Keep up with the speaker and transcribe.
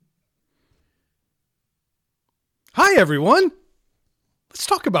Hi, everyone. Let's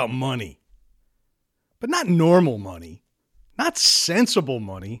talk about money. But not normal money. Not sensible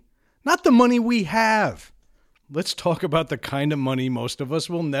money. Not the money we have. Let's talk about the kind of money most of us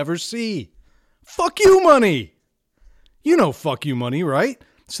will never see. Fuck you money. You know fuck you money, right?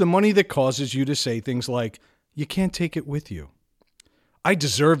 It's the money that causes you to say things like, you can't take it with you. I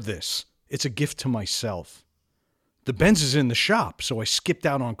deserve this. It's a gift to myself. The Benz is in the shop, so I skipped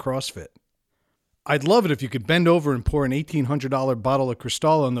out on CrossFit. I'd love it if you could bend over and pour an $1,800 bottle of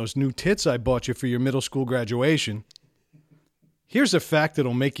Cristal on those new tits I bought you for your middle school graduation. Here's a fact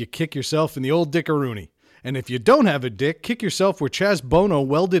that'll make you kick yourself in the old dickaroony. And if you don't have a dick, kick yourself where Chaz Bono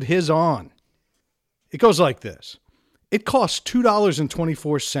welded his on. It goes like this. It costs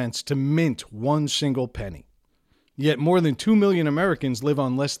 $2.24 to mint one single penny. Yet more than 2 million Americans live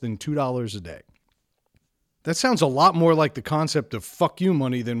on less than $2 a day. That sounds a lot more like the concept of fuck you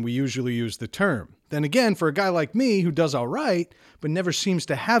money than we usually use the term. Then again, for a guy like me who does all right, but never seems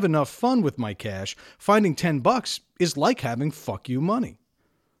to have enough fun with my cash, finding $10 is like having fuck you money.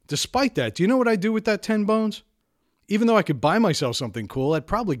 Despite that, do you know what I do with that 10 bones? Even though I could buy myself something cool, I'd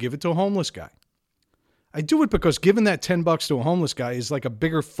probably give it to a homeless guy. I do it because giving that $10 to a homeless guy is like a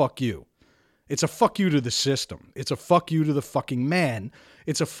bigger fuck you. It's a fuck you to the system. It's a fuck you to the fucking man.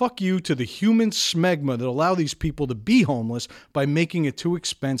 It's a fuck you to the human smegma that allow these people to be homeless by making it too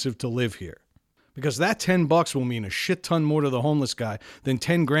expensive to live here. Because that $10 will mean a shit ton more to the homeless guy than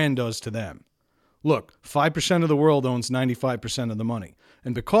 10 grand does to them. Look, 5% of the world owns 95% of the money.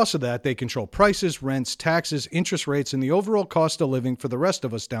 And because of that, they control prices, rents, taxes, interest rates, and the overall cost of living for the rest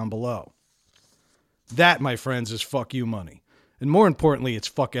of us down below. That, my friends, is fuck you money. And more importantly, it's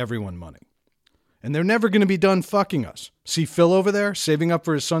fuck everyone money. And they're never going to be done fucking us. See Phil over there, saving up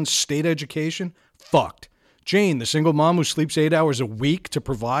for his son's state education? Fucked. Jane, the single mom who sleeps 8 hours a week to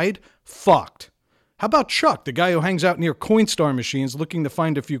provide? Fucked. How about Chuck, the guy who hangs out near Coinstar machines looking to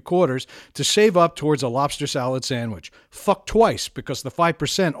find a few quarters to save up towards a lobster salad sandwich? Fucked twice, because the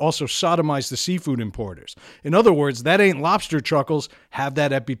 5% also sodomized the seafood importers. In other words, that ain't lobster chuckles. Have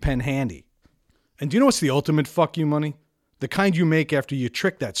that EpiPen handy. And do you know what's the ultimate fuck you money? The kind you make after you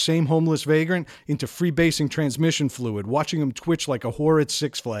trick that same homeless vagrant into freebasing transmission fluid, watching him twitch like a whore at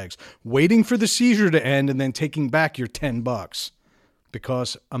Six Flags, waiting for the seizure to end and then taking back your $10.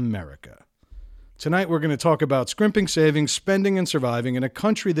 Because America. Tonight we're going to talk about scrimping, saving, spending, and surviving in a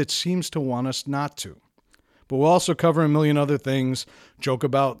country that seems to want us not to. But we'll also cover a million other things, joke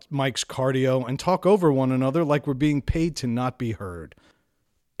about Mike's cardio, and talk over one another like we're being paid to not be heard.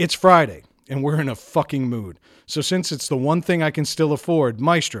 It's Friday. And we're in a fucking mood. So since it's the one thing I can still afford,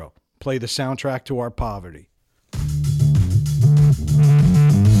 Maestro, play the soundtrack to our poverty.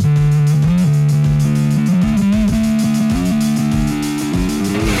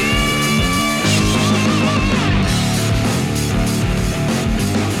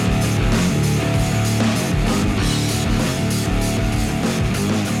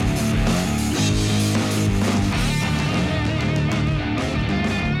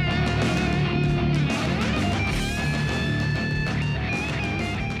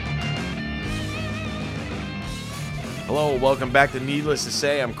 Hello, welcome back to Needless to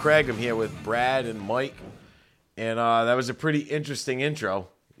Say. I'm Craig. I'm here with Brad and Mike. And that was a pretty interesting intro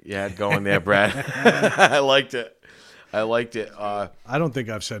you had going there, Brad. I liked it. I don't think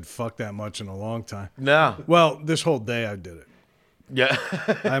I've said fuck that much in a long time. No. Well, this whole day I did it. Yeah.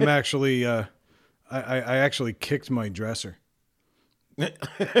 I'm actually, I actually kicked my dresser.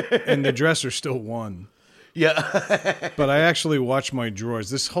 And the dresser still won. Yeah. But I actually watched my drawers.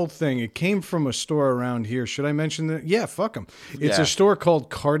 This whole thing, it came from a store around here. Should I mention that? Yeah, fuck them. It's a store called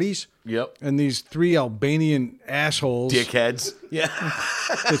Cardi's. Yep. And these 3 Albanian assholes. Dickheads. Yeah.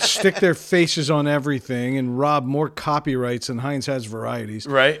 That stick their faces on everything and rob more copyrights than Heinz has varieties.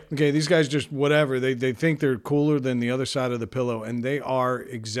 Right. Okay, these guys just whatever. They think they're cooler than the other side of the pillow, and they are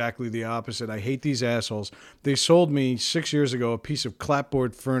exactly the opposite. I hate these assholes. They sold me 6 years ago a piece of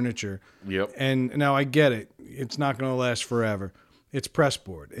clapboard furniture. Yep. And now I get it. It's not going to last forever. It's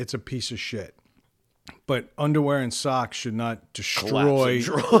pressboard. It's a piece of shit. But underwear and socks should not destroy,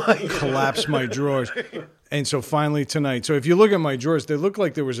 collapse my drawers. And so finally tonight, so if you look at my drawers, they look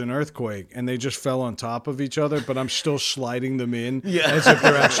like there was an earthquake and they just fell on top of each other, but I'm still sliding them in as if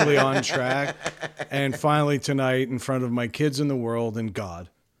they're actually on track. And finally tonight, in front of my kids in the world and God,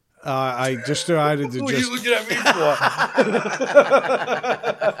 I just decided to What are just... you looking at me for?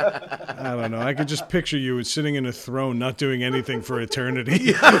 I don't know. I could just picture you sitting in a throne not doing anything for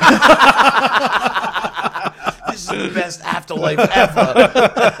eternity. This is the best afterlife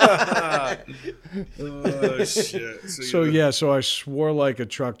ever. Oh shit! So I swore like a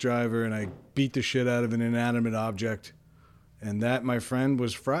truck driver, and I beat the shit out of an inanimate object, and that, my friend,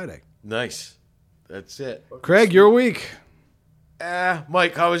 was Friday. Nice. That's it. Craig, your week.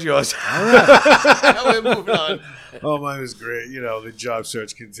 Mike, how was yours? We're moving on. Oh, mine was great. You know, the job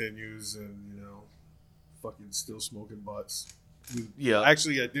search continues, and fucking still smoking butts. Yeah.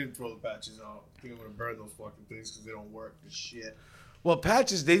 Actually, I didn't throw the patches out. I think I'm gonna burn those fucking things because they don't work for shit. Well,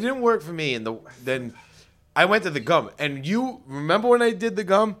 patches, they didn't work for me, and then I went to the gum. And you remember when I did the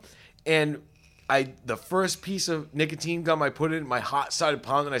gum, and the first piece of nicotine gum I put in, my heart started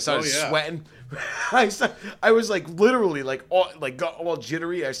pounding. I started sweating. I was like literally got all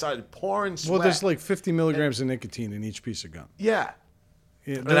jittery. I started pouring sweat. Well, there's like 50 milligrams of nicotine in each piece of gum. Yeah.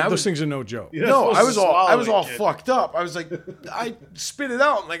 Those things are no joke. No, I was all fucked up. I was like, I spit it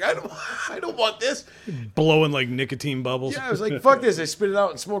out. I'm like, I don't want this. Blowing like nicotine bubbles. Yeah, I was like, fuck this. I spit it out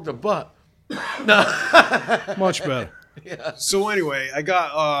and smoked a butt. Much better. Yeah. So anyway, I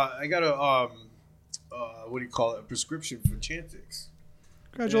got a what do you call it? A prescription for Chantix.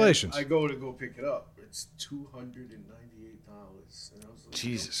 Congratulations. And I go pick it up. It's $298, and I was like,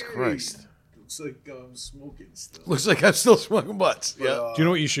 Jesus okay. Christ. Looks like I'm smoking still. Looks like I'm still smoking butts. But, Yeah. Do you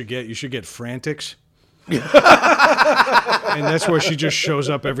know what you should get? You should get Frantics. And that's where she just shows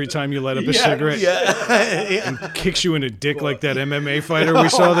up every time you light up a cigarette. Yeah. And kicks you in the dick like that MMA fighter we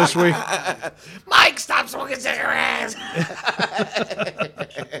saw this week. Mike, stop smoking cigarettes.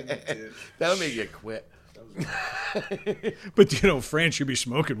 That'll make you quit. But Fran should be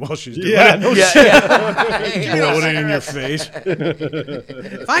smoking while she's doing Yeah, it. no Yeah. Blowing it in your face.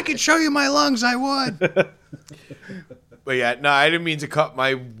 If I could show you my lungs, I would. But yeah, no, I didn't mean to cut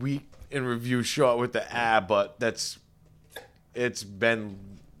my week in review short with the but it's been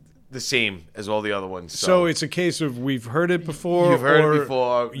the same as all the other ones. So it's a case of we've heard it before. You've heard or it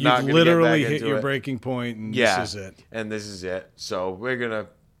before. Not You've gonna get literally back hit into your it. breaking point, and Yeah, this is it. and this is it. So we're gonna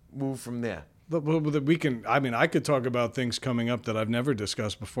move from there. But we can. I mean, I could talk about things coming up that I've never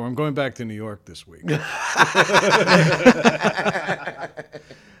discussed before. I'm going back to New York this week. But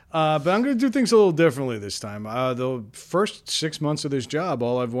I'm going to do things a little differently this time. The first 6 months of this job,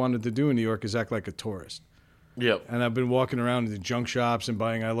 all I've wanted to do in New York is act like a tourist. Yep. And I've been walking around in the junk shops and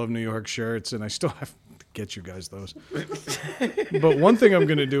buying I Love New York shirts, and I still have to get you guys those. But one thing I'm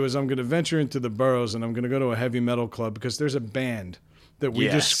going to do is I'm going to venture into the boroughs, and I'm going to go to a heavy metal club because there's a band that we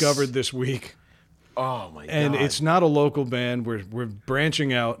discovered this week. Oh my god! And it's not a local band. We're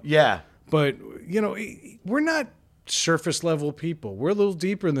branching out. Yeah. But, we're not surface level people. We're a little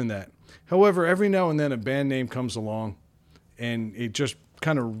deeper than that. However, every now and then a band name comes along and it just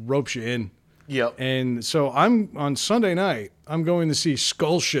kind of ropes you in. Yep. And so on Sunday night, I'm going to see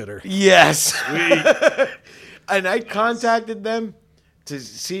Skull Shitter. Yes. Sweet. And I contacted them to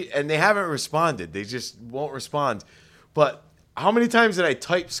see, and they haven't responded. They just won't respond. But how many times did I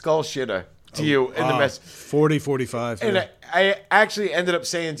type Skull Shitter to you in the message? 40, 45. And yeah. I actually ended up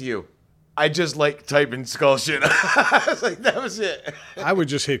saying to you, I just like typing Skull Shitter. I was like, that was it. I would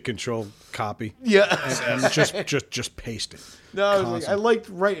just hit Control Copy. Yeah. And just paste it. No, I was like, I liked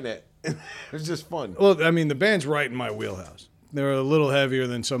writing it. It was just fun. Well, I mean, the band's right in my wheelhouse. They're a little heavier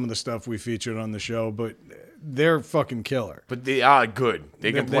than some of the stuff we featured on the show, but they're fucking killer. But they are good.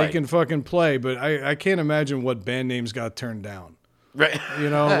 They can play. They can fucking play, but I can't imagine what band names got turned down. Right.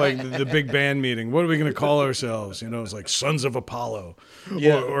 Like the big band meeting. What are we going to call ourselves? It's like Sons of Apollo.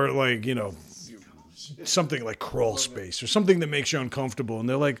 Yeah. Or like, something like Crawl Space or something that makes you uncomfortable. And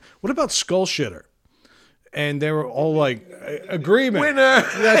they're like, what about Skull Shitter? And they were all like, agreement. Winner.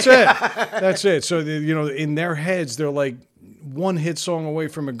 That's it. So, in their heads, they're like one hit song away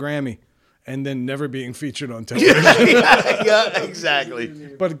from a Grammy and then never being featured on television. Yeah, exactly.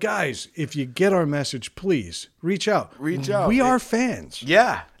 But guys, if you get our message, please reach out. Reach out. We are fans.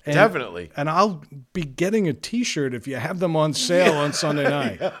 Yeah, definitely. And I'll be getting a T-shirt if you have them on sale on Sunday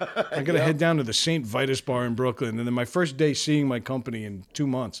night. I'm going to head down to the St. Vitus Bar in Brooklyn. And then my first day seeing my company in 2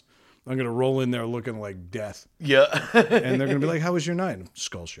 months, I'm going to roll in there looking like death. Yeah. And they're going to be like, how was your night?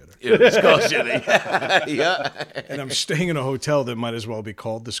 Skull Shitter. Yeah, Skull Shitter. Yeah. And I'm staying in a hotel that might as well be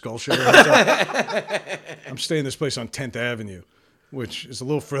called the Skull Shitter Hotel. I'm staying in this place on 10th Avenue, which is a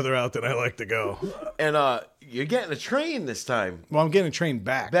little further out than I like to go. And you're getting a train this time. Well, I'm getting a train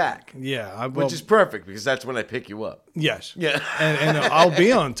back. Yeah. Which is perfect because that's when I pick you up. Yes. Yeah. And I'll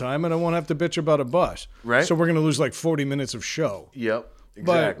be on time and I won't have to bitch about a bus. Right. So we're going to lose like 40 minutes of show. Yep.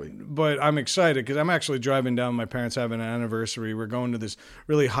 Exactly. But I'm excited because I'm actually driving down. My parents having an anniversary. We're going to this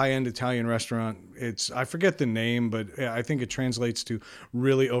really high-end Italian restaurant. I forget the name, but I think it translates to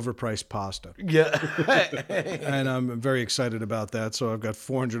really overpriced pasta. Yeah. And I'm very excited about that. So I've got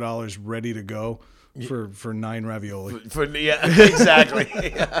 $400 ready to go for 9 ravioli. Yeah, exactly.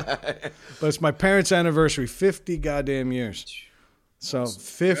 But it's my parents' anniversary, 50 goddamn years. So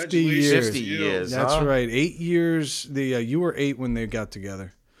 50 years. 50 years. That's huh? right. 8 years. You were 8 when they got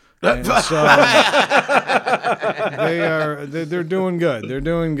together. And so they're doing good. They're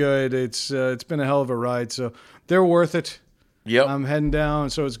doing good. It's been a hell of a ride. So they're worth it. Yep. I'm heading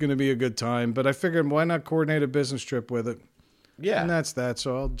down, so it's going to be a good time. But I figured, why not coordinate a business trip with it? Yeah. And that's that.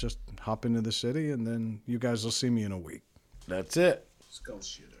 So I'll just hop into the city, and then you guys will see me in a week. That's it. Skull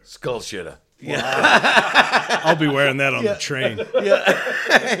shitter. Skull shitter. I'll be wearing that on the train. Yeah.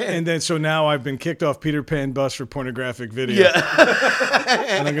 And then so now I've been kicked off Peter Pan bus for pornographic video. Yeah.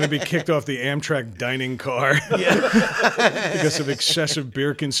 And I'm going to be kicked off the Amtrak dining car because of excessive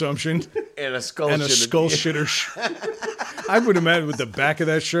beer consumption And a skull and a shitter. skull shitter. I would imagine what the back of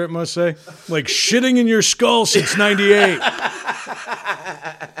that shirt must say, like shitting in your skull since '98.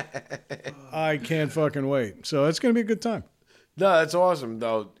 I can't fucking wait. So it's going to be a good time. No, that's awesome,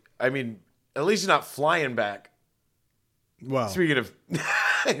 though. I mean, at least you're not flying back. Wow. Speaking of,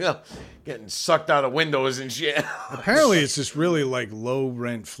 getting sucked out of windows and shit. Apparently, it's just really like low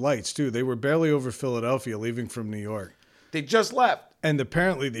rent flights too. They were barely over Philadelphia, leaving from New York. They just left. And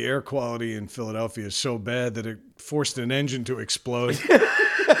apparently the air quality in Philadelphia is so bad that it forced an engine to explode.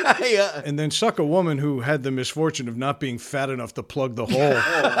 Yeah. And then suck a woman who had the misfortune of not being fat enough to plug the hole.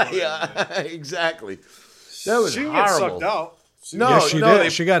 Yeah, exactly. That was She didn't horrible. get sucked out. No, Yes, she no, did. they-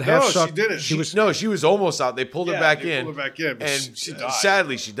 She got half No, she sucked. didn't. She was almost out. They pulled her Yeah, back they in. pulled her back in, but and she died.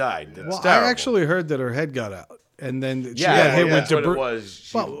 sadly, she died. That's Well, terrible. I actually heard that her head got out. And then she yeah, got hit with that's what debris. it was.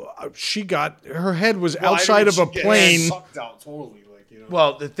 She- Well, she got, her head was Well, I outside didn't of a get plane. Sucked out totally, like, you know.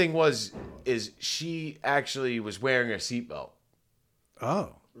 well, the thing was, is she actually was wearing a seatbelt.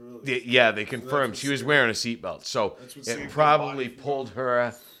 Oh. Yeah, they confirmed she was wearing a seatbelt. So what saved her it probably body. pulled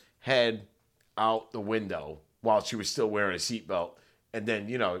her head out the window while she was still wearing a seatbelt. And then,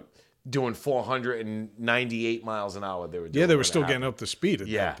 doing 498 miles an hour. They were doing Yeah, they were when still it getting happened. up to speed at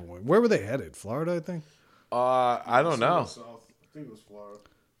Yeah. that point. Where were they headed? Florida, I think? I don't know. South. I think it was Florida.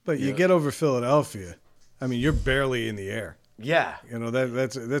 But you get over Philadelphia. I mean, you're barely in the air. Yeah. You know,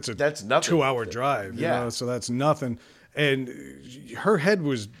 that's a That's nothing. 2-hour drive. Yeah. So that's nothing. And her head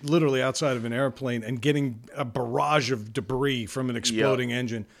was literally outside of an airplane and getting a barrage of debris from an exploding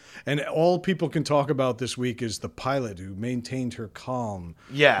engine. And all people can talk about this week is the pilot who maintained her calm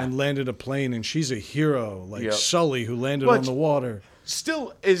Yeah. and landed a plane. And she's a hero, like Yep. Sully, who landed But- on the water.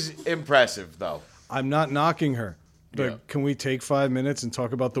 Still is impressive, though. I'm not knocking her. But Yeah. can we take 5 minutes and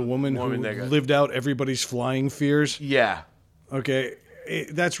talk about the woman who that got- lived out everybody's flying fears? Yeah. Okay.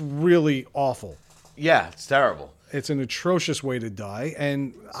 That's really awful. Yeah, it's terrible. It's an atrocious way to die,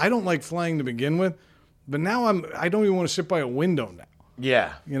 and I don't like flying to begin with. But now I don't even want to sit by a window now.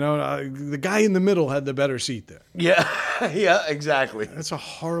 Yeah. You know, the guy in the middle had the better seat there. Yeah. Yeah, exactly. That's a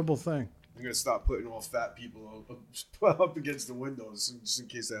horrible thing. I'm gonna stop putting all fat people up against the windows just in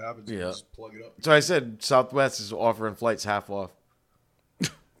case that happens. Yeah. Just plug it up. So I said Southwest is offering flights half off.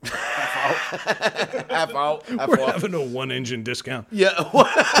 Half out. Half We're off. having a one-engine discount. Yeah.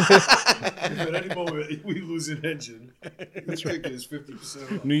 At any moment we lose an engine, the ticket is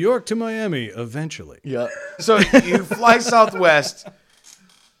 50% off. New York to Miami, eventually. Yeah. So you fly Southwest,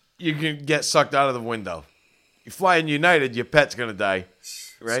 you can get sucked out of the window. You fly in United, your pet's gonna die.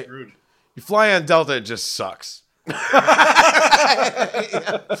 Right? Screwed. You fly on Delta, it just sucks.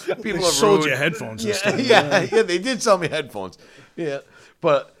 People are Sold rude. you headphones and Yeah, stuff. yeah, they did sell me headphones. Yeah,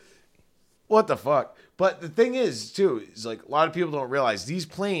 but what the fuck? But the thing is, too, is like a lot of people don't realize these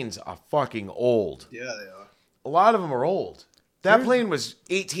planes are fucking old. Yeah, they are. A lot of them are old. That plane was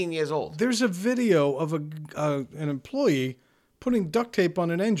 18 years old. There's a video of an employee putting duct tape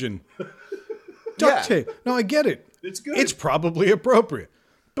on an engine. Duct Yeah. tape. Now, I get it. It's good. It's probably appropriate.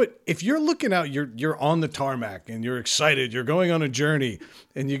 But if you're looking out, you're on the tarmac and you're excited, you're going on a journey,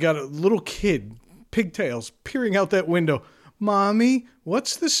 and you got a little kid, pigtails, peering out that window. Mommy,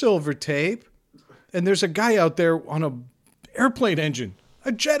 what's the silver tape? And there's a guy out there on a airplane engine,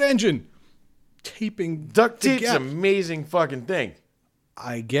 a jet engine, taping Duct the tape's gap. an amazing fucking thing.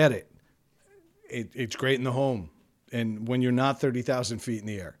 I get it. It's great in the home, and when you're not 30,000 feet in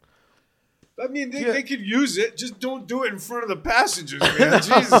the air. I mean, they could use it. Just don't do it in front of the passengers, man.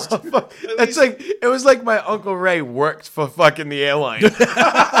 Jesus. It's like it was like my Uncle Ray worked for fucking the airline.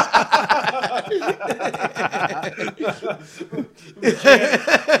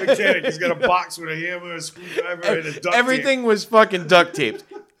 Mechanic, he's got a box with a hammer, a screwdriver, and a duct Everything was fucking duct taped.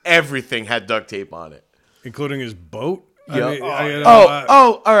 Everything had duct tape on it. Including his boat? Yep. I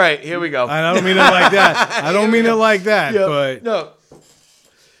All right, here we go. I don't mean it like that. I don't mean it like that, Yep. but...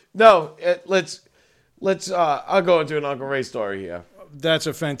 No, let's I'll go into an Uncle Ray story here. That's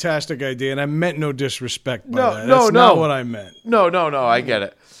a fantastic idea, and I meant no disrespect by No, that. no, That's no. not what I meant. No, I get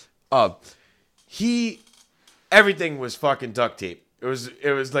it. Everything was fucking duct tape. It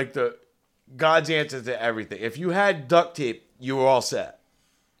was like the God's answer to everything. If you had duct tape, you were all set.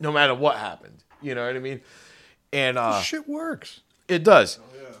 No matter what happened. You know what I mean? And This shit works. it does.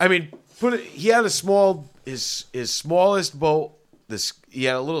 I mean, he had his smallest boat. He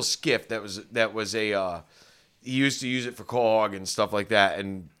had a little skiff that was a he used to use it for coal hog and stuff like that,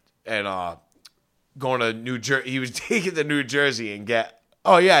 and going to New Jersey. He would take it to New Jersey and get.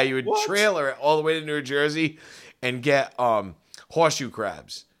 Oh yeah, he would trailer it all the way to New Jersey and get horseshoe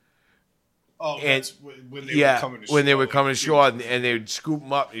crabs. Oh, And that's when they were coming to shore. when they were coming ashore, and they would scoop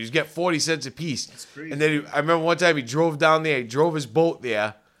them up. You'd get 40 cents a piece. That's crazy. And then I remember one time he drove down there. He drove his boat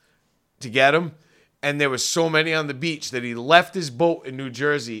there to get them. And there was so many on the beach that he left his boat in New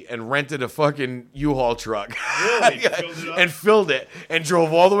Jersey and rented a fucking U-Haul truck. Really? Filled it up? And filled it and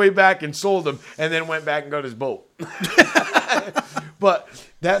drove all the way back and sold them and then went back and got his boat. But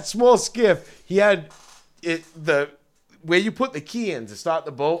that small skiff, he had where you put the key in to start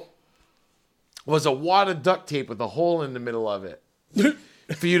the boat was a wad of duct tape with a hole in the middle of it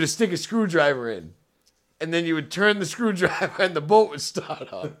for you to stick a screwdriver in. And then you would turn the screwdriver and the boat would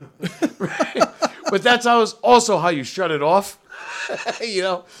start up. Right? But that's also how you shut it off. You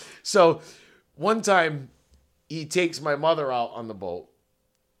know? So one time he takes my mother out on the boat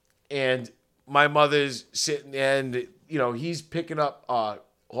and my mother's sitting there and, he's picking up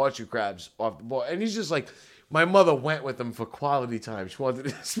horseshoe crabs off the boat. And he's just like, my mother went with him for quality time. She wanted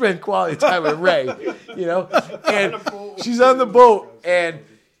to spend quality time with Ray, And she's on the boat and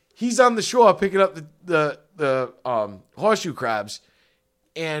he's on the shore picking up the horseshoe crabs,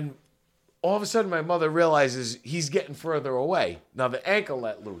 and all of a sudden my mother realizes he's getting further away. Now the anchor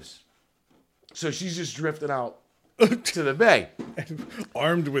let loose, so she's just drifting out to the bay,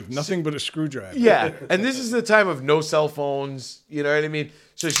 Armed with nothing but a screwdriver. yeah. And this is the time of no cell phones. You know what I mean?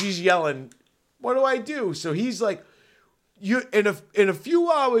 So she's yelling, "What do I do?" So he's like, "You in a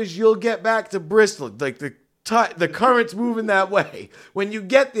few hours you'll get back to Bristol. Like the current's moving that way. When you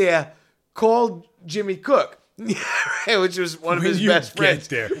get there, call Jimmy Cook." Which was one of his best friends.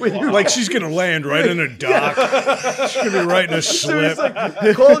 There. Like she's going to land right in a dock. She's going to be writing a slip. So he's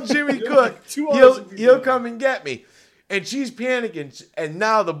like, call Jimmy Cook. He'll come and get me. And she's panicking. And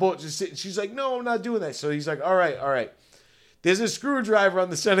now the boat's just sitting. She's like, no, I'm not doing that. So he's like, all right. There's a screwdriver on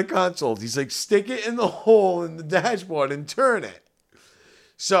the center console. He's like, stick it in the hole in the dashboard and turn it.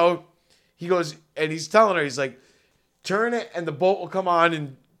 So he goes, and he's telling her, he's like, turn it and the boat will come on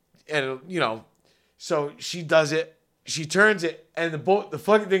and so she does it. She turns it, and the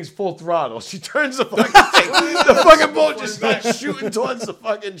fucking thing's full throttle. She turns the fucking thing. The fucking boat just starts shooting towards the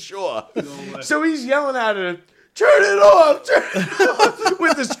fucking shore. So he's yelling at her, turn it off,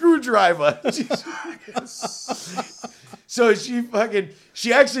 with the screwdriver. So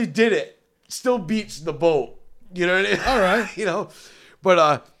she actually did it. Still beats the boat. You know what I mean? All right.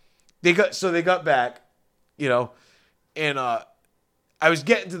 But they got back, and I was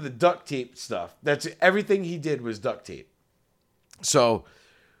getting to the duct tape stuff. That's everything he did was duct tape. So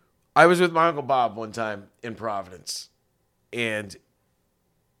I was with my Uncle Bob one time in Providence, and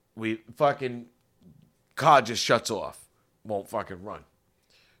we fucking car just shuts off, won't fucking run.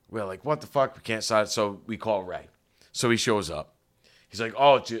 We're like, what the fuck? We can't start it. So we call Ray. So he shows up. He's like,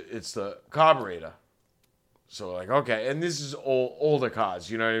 oh, it's the carburetor. So we're like, okay. And this is older cars,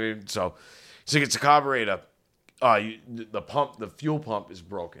 you know what I mean? So he's like, it's a carburetor. The fuel pump is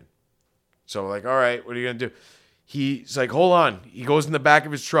broken. So we're like, all right, what are you going to do? He's like, hold on. He goes in the back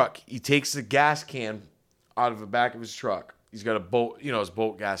of his truck. He takes the gas can out of the back of his truck. He's got a boat, his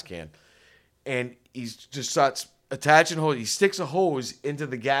boat gas can. And he just starts attaching hose. He sticks a hose into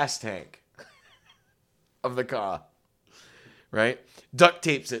the gas tank of the car, right? Duct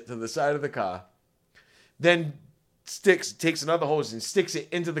tapes it to the side of the car. Then takes another hose and sticks it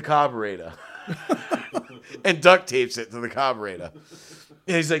into the carburetor. And duct tapes it to the carburetor.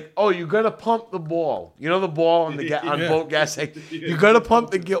 And he's like, oh, you got to pump the ball. You know the ball on the on boat gas tank? You got to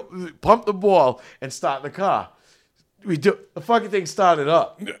pump the ball and start the car. The fucking thing started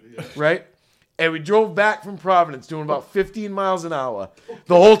up, right? And we drove back from Providence doing about 15 miles an hour.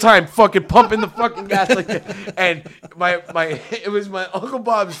 The whole time fucking pumping the fucking gas like that. And it was my Uncle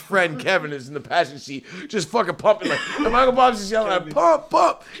Bob's friend Kevin is in the passenger seat just fucking pumping like, and my Uncle Bob's just yelling at pump,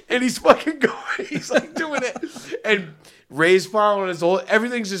 pump. And he's fucking going. He's like doing it. And Ray's following his whole,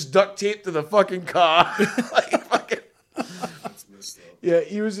 everything's just duct taped to the fucking car. Like fucking. That's messed up. Yeah,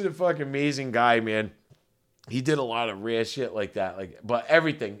 he was a fucking amazing guy, man. He did a lot of rare shit like that. But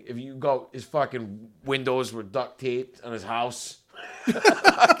everything, if you go, his fucking windows were duct taped on his house.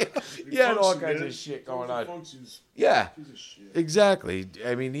 He had all kinds of shit going on. Yeah, exactly.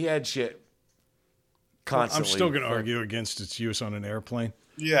 I mean, he had shit constantly. I'm still going to argue against its use on an airplane.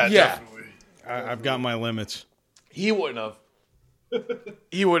 Yeah, Yeah. definitely. I've got my limits. He wouldn't have.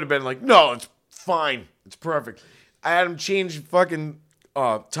 He would have been like, no, it's fine. It's perfect. I had him change fucking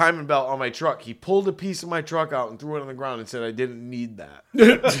timing belt on my truck. He pulled a piece of my truck out and threw it on the ground and said I didn't need that.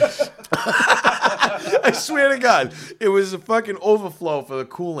 I swear to God, it was a fucking overflow for the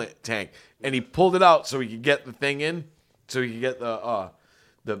coolant tank, and he pulled it out so he could get the thing in, so he could get the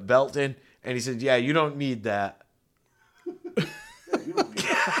belt in, and he said, "Yeah, you don't need that."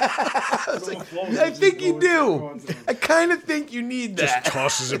 I was like, I think you do. I kind of think you need that. Just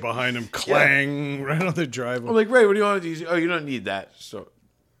tosses it behind him, clang, right on the driveway. I'm like, Ray, what do you want to do? Oh, you don't need that. So,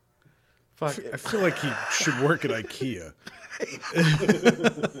 fuck I it. feel like he should work at IKEA.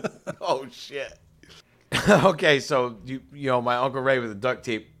 Oh shit. Okay, so you know my Uncle Ray with the duct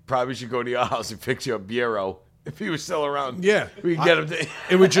tape probably should go to your house and fix you a bureau if he was still around. Yeah, we could get him to.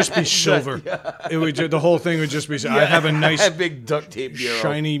 It would just be silver. It would the whole thing would just be. I have a nice big duct tape bureau,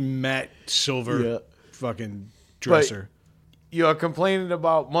 shiny matte silver Yeah. fucking dresser. You're complaining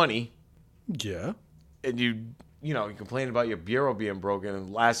about money, Yeah. and you complain about your bureau being broken.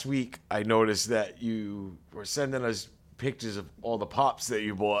 And last week I noticed that you were sending us pictures of all the pops that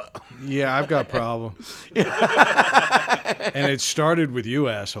you bought. Yeah, I've got problems. And it started with you,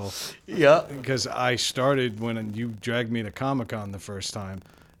 asshole. Yeah. Because I started when you dragged me to Comic-Con the first time,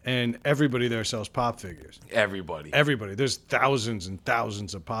 and everybody there sells pop figures. Everybody. Everybody. There's thousands and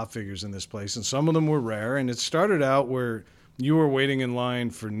thousands of pop figures in this place, and some of them were rare. And it started out where you were waiting in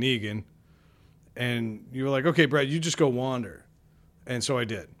line for Negan, and you were like, okay, Brad, you just go wander. And so I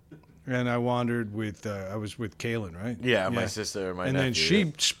did. And I wandered with, I was with Kaylin, right? Yeah, my sister, my and nephew. then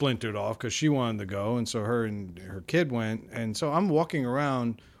she splintered off because she wanted to go, and so her and her kid went. And so I'm walking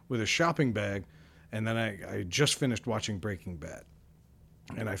around with a shopping bag, and then I just finished watching Breaking Bad,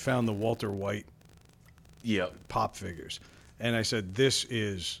 and I found the Walter White pop figures, and I said, this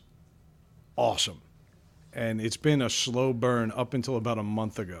is awesome. And it's been a slow burn up until about a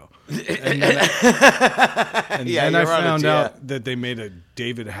month ago. And then I found out that they made a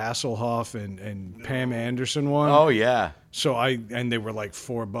David Hasselhoff and Pam Anderson one. Oh yeah. So they were like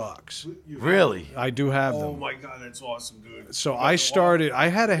 $4. Really? I do have them. Oh my god, that's awesome, dude. So I started. I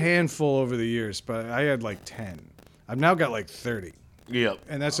had a handful over the years, but I had like 10. I've now got like 30, Yep.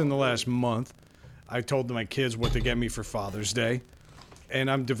 and that's in the last month. I told my kids what to get me for Father's Day,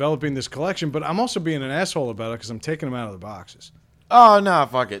 and I'm developing this collection. But I'm also being an asshole about it because I'm taking them out of the boxes. Oh no,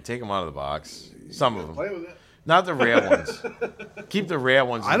 fuck it. Take them out of the box. Some of them. Play with it. Not the rare ones. Keep the rare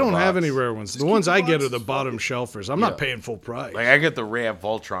ones. I in the don't have box. any rare ones. The keep ones the I get are boxes, the fuck bottom it. shelfers. I'm not paying full price. Like I get the rare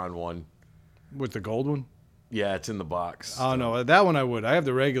Voltron one. With the gold one? Yeah, it's in the box. Oh, no. That one I would. I have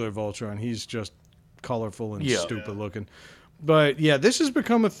the regular Voltron. He's just colorful and stupid looking. But, yeah, this has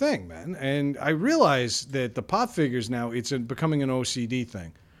become a thing, man. And I realize that the pop figures now, it's becoming an OCD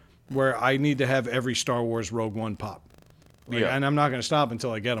thing where I need to have every Star Wars Rogue One pop. And I'm not going to stop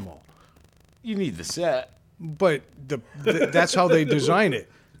until I get them all. You need the set. But that's how they design it.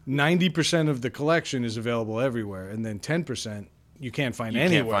 90% of the collection is available everywhere, and then 10% you can't find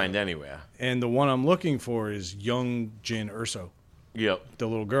anywhere. You can't find anywhere. And the one I'm looking for is young Jyn Erso, Yep. the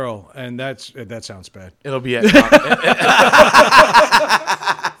little girl, and that sounds bad. It'll be at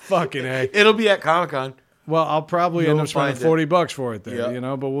Fucking A. It'll be at Comic-Con. Well, I'll probably end up spending find $40 for it there,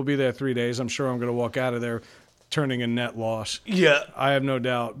 Yep. But we'll be there 3 days. I'm sure I'm going to walk out of there turning a net loss. Yeah. I have no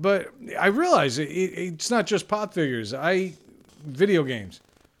doubt. But I realize it's not just pop figures. Video games.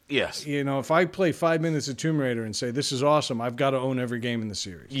 Yes. If I play 5 minutes of Tomb Raider and say, this is awesome, I've got to own every game in the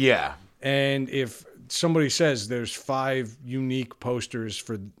series. Yeah. And if somebody says there's 5 unique posters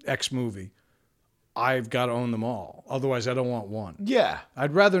for X movie, I've got to own them all. Otherwise, I don't want one. Yeah.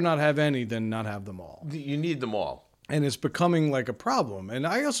 I'd rather not have any than not have them all. You need them all. And it's becoming like a problem. And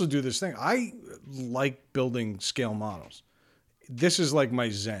I also do this thing. I like building scale models. this is like my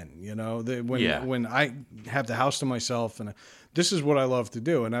zen, you know. Yeah. When I have the house to myself, and this is what I love to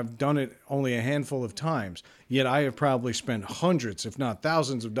do, and I've done it only a handful of times. Yet I have probably spent hundreds, if not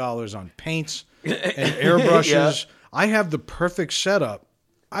thousands, of dollars on paints and airbrushes. Yeah. I have the perfect setup.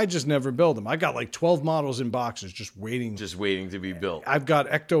 I just never build them. I got like 12 models in boxes just waiting. Just waiting to be built. I've got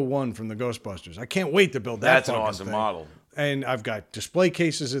Ecto 1 from the Ghostbusters. I can't wait to build that. That's an fucking awesome thing. model. And I've got display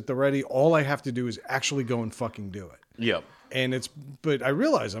cases at the ready. All I have to do is actually go and fucking do it. Yep. But I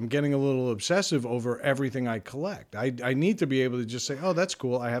realize I'm getting a little obsessive over everything I collect. I need to be able to just say, oh, that's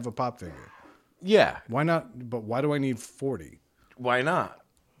cool. I have a pop figure. Yeah. Why not? But why do I need 40? Why not?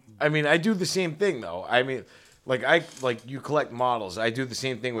 I mean, I do the same thing though. I mean, like you collect models. I do the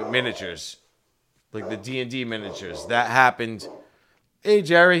same thing with miniatures, like the D&D miniatures. That happened. Hey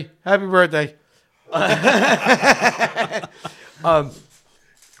Jerry, happy birthday. That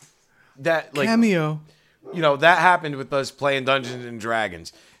like Cameo. you know, that happened with us playing Dungeons and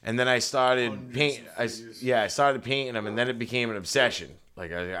Dragons, and then I started paint. I started painting them, and then it became an obsession.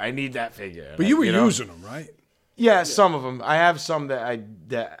 Like I need that figure. But you were know? using them, right? Yeah, some of them. I have some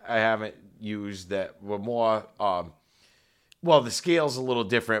that I haven't used that were more. Well, the scale's a little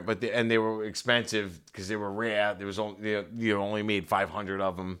different, but they were expensive because they were rare. There was only you only made 500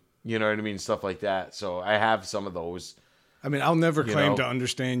 of them. You know what I mean? Stuff like that. So I have some of those. I mean, I'll never claim know? to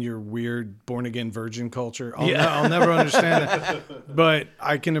understand your weird born again virgin culture. I'll never understand it. But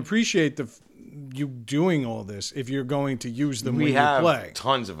I can appreciate you doing all this if you're going to use them when We you have play.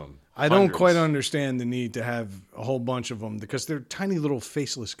 tons of them. I don't quite understand the need to have a whole bunch of them because they're tiny little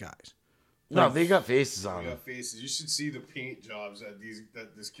faceless guys. No, they got faces on They them. got faces. You should see the paint jobs that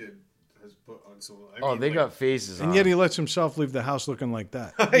this kid has put on someone. Oh, they got faces on And yet he lets himself leave the house looking like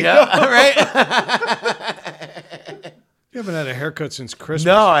that. Yeah, right? You haven't had a haircut since Christmas.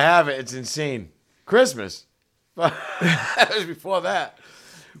 No, I haven't. It's insane. Christmas. That was before that.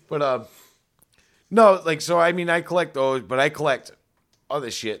 But no, like so. I mean, I collect those, but I collect other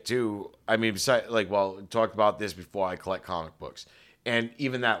shit too. I mean, besides, like, well, we talked about this before. I collect comic books, and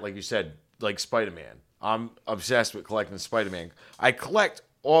even that, like you said, like Spider-Man. I'm obsessed with collecting Spider-Man. I collect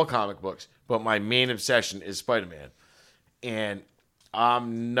all comic books, but my main obsession is Spider-Man, and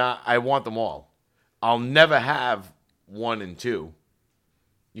I want them all. I'll never have 1 and 2.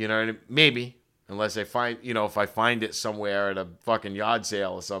 You know what I mean? Maybe. Unless I find, if I find it somewhere at a fucking yard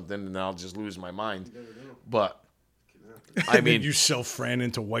sale or something, then I'll just lose my mind. But, I mean... you sell Fran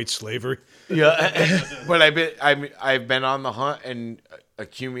into white slavery. Yeah. But I've been on the hunt and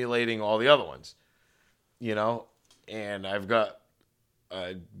accumulating all the other ones. And I've got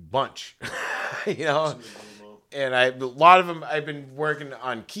a bunch. And a lot of them, I've been working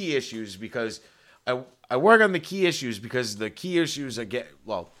on key issues because... I work on the key issues because the key issues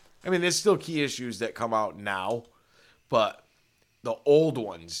there's still key issues that come out now, but the old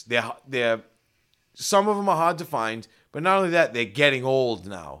ones, they're some of them are hard to find, but not only that, they're getting old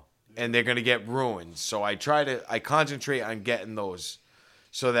now and they're going to get ruined. So I concentrate on getting those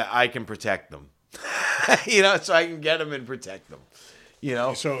so that I can protect them, so I can get them and protect them,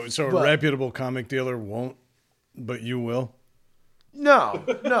 So a reputable comic dealer won't, but you will? No.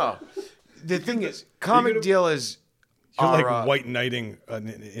 The thing is, comic dealers You're are like white knighting an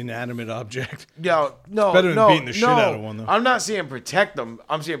inanimate object. No, better than beating the shit out of one, though. I'm not saying protect them.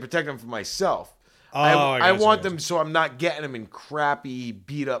 I'm saying protect them for myself. I want them so I'm not getting them in crappy,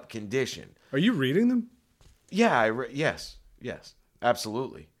 beat up condition. Are you reading them? Yeah, yes,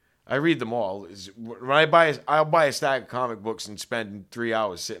 absolutely. I read them all. When I'll buy a stack of comic books and spend 3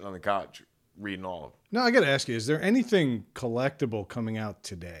 hours sitting on the couch reading all of them. No, I got to ask you: is there anything collectible coming out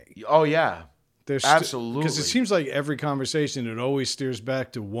today? Oh yeah, absolutely. Because it seems like every conversation it always steers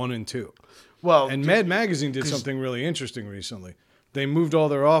back to 1 and 2. Well, and Mad Magazine did something really interesting recently. They moved all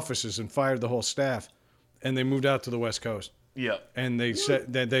their offices and fired the whole staff, and they moved out to the West Coast. Yeah. And they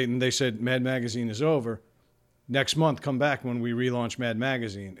said they said Mad Magazine is over. Next month, come back when we relaunch Mad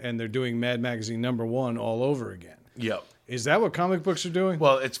Magazine, and they're doing Mad Magazine #1 all over again. Yep. Is that what comic books are doing?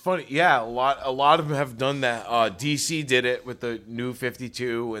 Well, it's funny. Yeah, a lot of them have done that. DC did it with the New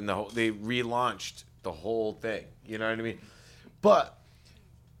 52, and they relaunched the whole thing. You know what I mean? But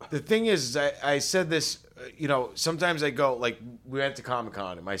the thing is, I said this. Sometimes I go like we went to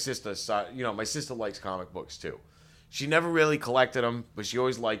Comic-Con, and my sister likes comic books too. She never really collected them, but she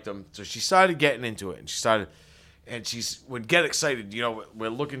always liked them. So she started getting into it, and she would get excited. We're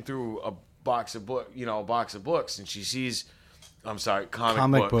looking through a box of books, and she sees,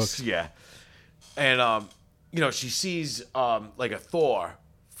 comic books. Yeah. And, she sees, like a Thor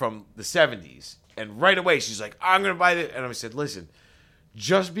from the 70s, and right away she's like, I'm going to buy it. And I said, listen,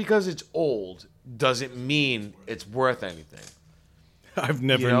 just because it's old doesn't mean it's worth anything. I've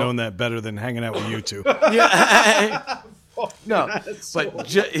never You know? known that better than hanging out with you two. Yeah. No, but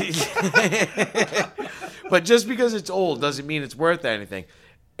but just because it's old doesn't mean it's worth anything.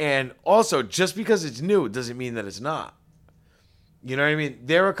 And also, just because it's new doesn't mean that it's not. You know what I mean?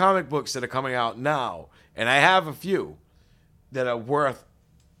 There are comic books that are coming out now, and I have a few that are worth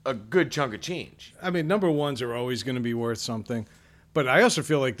a good chunk of change. I mean, number ones are always going to be worth something, but I also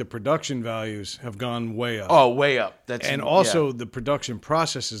feel like the production values have gone way up. Oh, way up. And also the production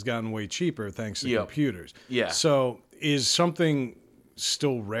process has gotten way cheaper thanks to Yep. computers. Yeah. So is something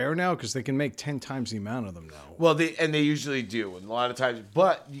still rare now? Because they can make 10 times the amount of them now. Well, they usually do, and a lot of times.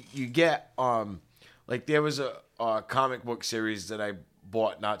 But you get like there was a comic book series that I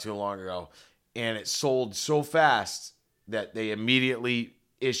bought not too long ago, and it sold so fast that they immediately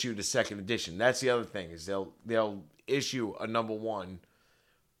issued a second edition. That's the other thing is they'll issue a number one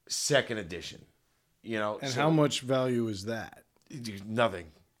second edition. You know, And so how much value is that? nothing.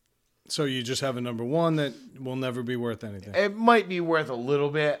 So you just have a number one that will never be worth anything. It might be worth a little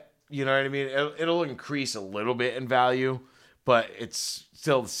bit. You know what I mean? It'll increase a little bit in value, but it's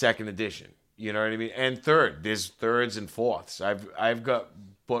still the second edition. You know what I mean? And there's thirds and fourths. I've got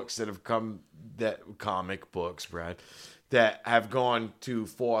books that have come comic books, Brad, that have gone to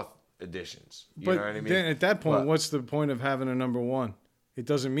fourth editions. You But know what I mean? then at that point, But- what's the point of having a number one? It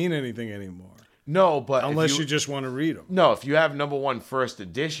doesn't mean anything anymore. No, but Unless you just want to read them. no, if you have number one first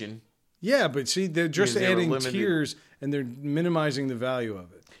edition, Yeah, but see, they're just Because they were adding limited. tiers and they're minimizing the value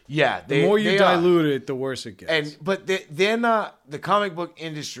of it. yeah, The more you they are. dilute it, the worse it gets. But they're not the comic book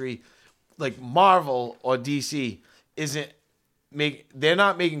industry, like Marvel or DC they're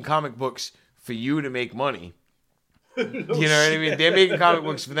not making comic books for you to make money. You know what I mean? They're making comic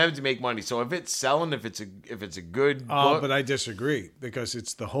books for them to make money. So if it's selling, if it's a good book, But I disagree because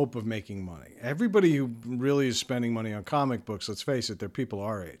it's the hope of making money. Everybody who really is spending money on comic books, let's face it, they're people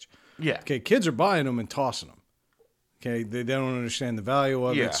our age. yeah, Okay, kids are buying them and tossing them. Okay, they don't understand the value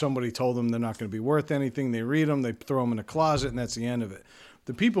of Yeah. it. Somebody told them they're not going to be worth anything. They read them, they throw them in a closet, and that's the end of it.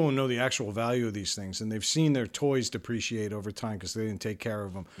 The people who know the actual value of these things, and they've seen their toys depreciate over time because they didn't take care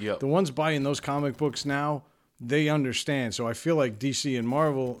of them. Yep. The ones buying those comic books now, they understand. So I feel like DC and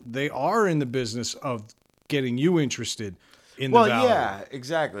Marvel, they are in the business of getting you interested in the value. yeah,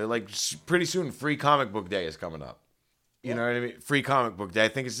 exactly. Like pretty soon, Free Comic Book Day is coming up. You know what I mean? Free Comic Book Day. I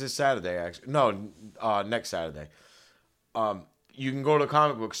think it's this Saturday. Actually, no, next Saturday. You can go to a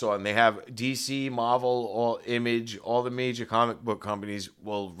comic book store and they have DC, Marvel, or Image, all the major comic book companies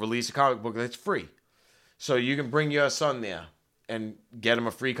will release a comic book that's free. So you can bring your son there and get him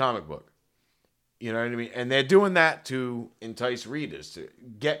a free comic book. You know what I mean? And they're doing that to entice readers, to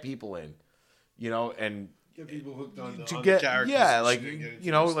get people in, you know, and Get people hooked on the, to on get, the characters. yeah, and like, shit, get into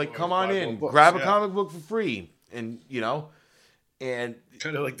you know, the like stores, come on buy in, more books, grab a yeah. comic book for free. And, you know, and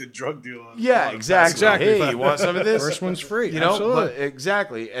Kind of like the drug deal. yeah, exactly. Exactly. Hey, you want some of this? First one's free. You know, Absolutely. but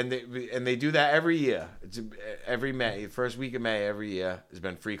exactly, and they do that every year. It's every May, first week of May every year has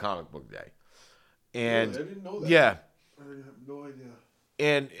been Free Comic Book Day, and Really? I didn't know that. yeah, I have no idea.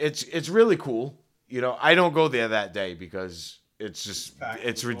 and it's really cool. You know, I don't go there that day because it's just Packed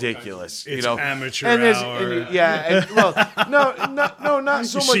it's with all kinds of- ridiculous. It's you know, amateur and there's hour. and, yeah, and, well, no, not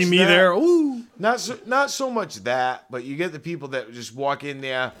so You much. see me that. there? Ooh. Not so much that, but you get the people that just walk in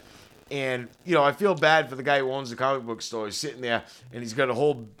there, and you know I feel bad for the guy who owns the comic book store. He's sitting there, and he's got a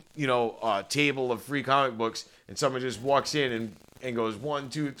whole table of free comic books, and someone just walks in and goes 1,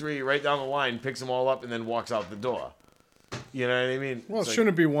 2, 3 right down the line, picks them all up, and then walks out the door. You know what I mean? Well, It's like,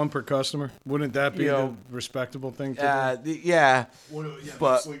 shouldn't it be one per customer? Wouldn't that be You know, the respectable thing to do? yeah, Yeah,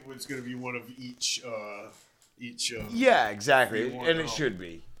 But- it's like it's going to be one of each. yeah, exactly, You want and it out. should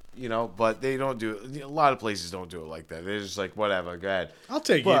be. You know, but they don't do it. A lot of places don't do it like that. They're just like, whatever, go ahead. I'll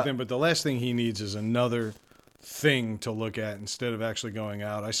take But- Ethan, but the last thing he needs is another thing to look at instead of actually going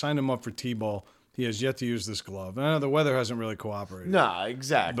out. I signed him up for T-ball. He has yet to use this glove. I know the weather hasn't really cooperated. Nah,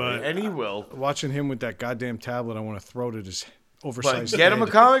 exactly, But- and he will. Watching him with that goddamn tablet, I want to throw it at his But oversized get him a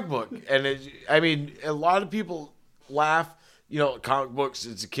head. comic book, and I mean, a lot of people laugh. You know, comic books,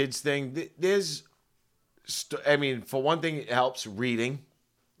 it's a kid's thing. For one thing, it helps reading.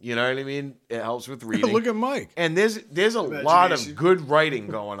 You know what I mean? It helps with reading. Look at Mike. And there's a lot of Imagination. good writing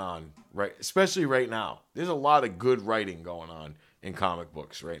going on, right? Especially right now. There's a lot of good writing going on in comic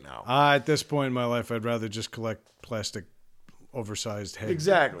books right now. At this point in my life, I'd rather just collect plastic, oversized head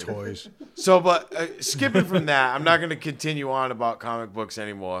Exactly. toys. So, but skipping from that, I'm not going to continue on about comic books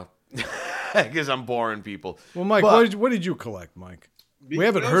anymore because I'm boring people. Well, Mike, But- what did you collect, Mike? We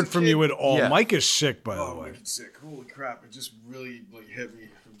haven't heard from you at all. Yeah. Mike is sick, by the Oh, way. I'm sick. Holy crap! It just really hit me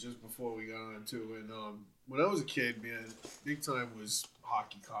from just before we got on too. And when I was a kid, man, big time was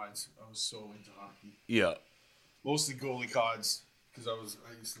hockey cards. I was so into hockey. Yeah. Mostly goalie cards because I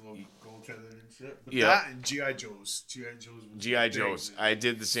used to love goaltending and shit. But Yeah. that and GI Joes. GI Joes. Was G.I. big, Joe's. man. I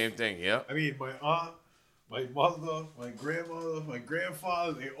did the same thing. Yeah. I mean, my aunt, my mother, my grandmother, my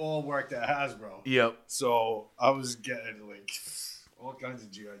grandfather, they all worked at Hasbro. Yep. So I was getting like all kinds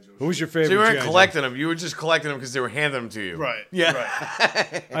of GI Joes. Who was your So favorite? you weren't G.I. Joe? collecting them. You were just collecting them because they were handing them to you. Right. Yeah.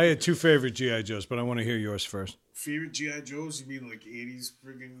 Right. I had two favorite GI Joes, but I want to hear yours first. Favorite GI Joes? You mean like 80s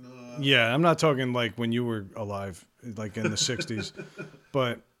friggin'? Yeah, I'm not talking like when you were alive, like in the '60s,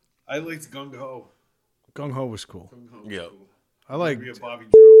 but I liked Gung Ho. Gung Ho was cool. Gung Ho was Yep. cool. I like. Maybe a Bobby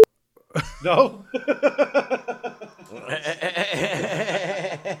Drew. No.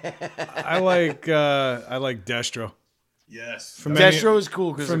 I like Destro Yes. for many, Destro is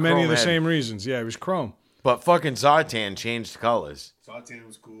cool because for many of the same reasons. Yeah, he was Chrome. But fucking Zartan changed colors. Sartan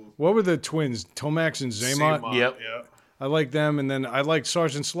was cool. What were the twins? Tomax and Zaymot. Yep. Yeah. I like them, and then I like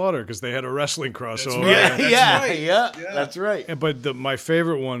Sergeant Slaughter because they had a wrestling crossover. right. Yeah, That's yeah, right. yeah, Yeah. that's right. Yeah, but my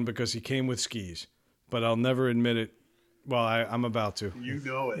favorite one because he came with skis, but I'll never admit it. Well, I'm about to. You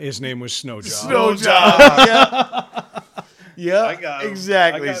know it. His name was Snow Job. Snow job. Yeah, yeah, I got him.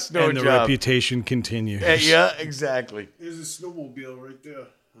 exactly. I got- Snow And the job. reputation continues. Yeah, exactly. There's a snowmobile right there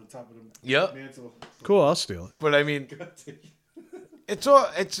on top of the Yep. mantle. Cool, I'll steal it. But I mean, it's all.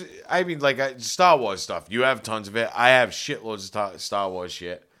 It's. I mean, like Star Wars stuff. You have tons of it. I have shitloads of Star Wars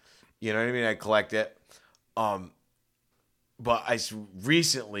shit. You know what I mean? I collect it. But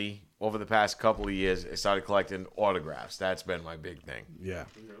recently, over the past couple of years, I started collecting autographs. That's been my big thing. Yeah.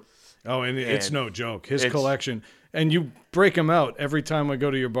 Oh, and it's And no joke. His it's- collection, and you break them out every time I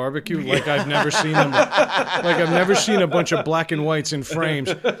go to your barbecue. Like I've never seen them. Like I've never seen a bunch of black and whites in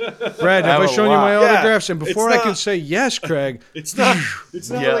frames. Brad, have I have a shown you my lot. Yeah, autographs? And before it's I can not- say yes, Craig, It's not. It's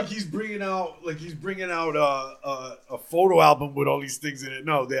not Yeah. like he's bringing out a photo album with all these things in it.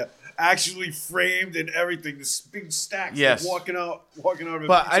 No, they're actually framed and everything. This big stacks. Yes. Like walking out of a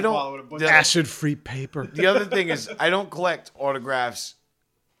But pizza I don't- parlor with a bunch the- of acid-free paper. The other thing is, I don't collect autographs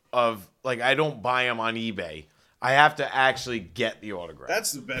of like I don't buy them on eBay. I have to actually get the autograph.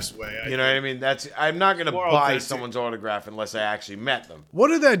 That's the best way. You know what I mean? I'm not gonna More buy authentic. someone's autograph unless I actually met them. What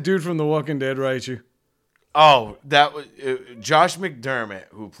did that dude from The Walking Dead write you? Oh, that was Josh McDermott,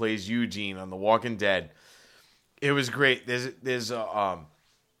 who plays Eugene on The Walking Dead. It was great. There's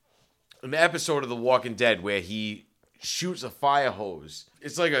an episode of The Walking Dead where he shoots a fire hose.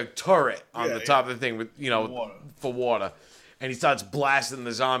 It's like a turret on Yeah, the yeah. top of the thing with Water. for water. And he starts blasting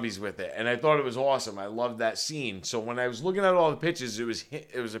the zombies with it, and I thought it was awesome. I loved that scene. So when I was looking at all the pictures, it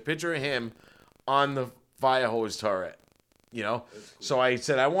was a picture of him on the fire hose turret, you know. So I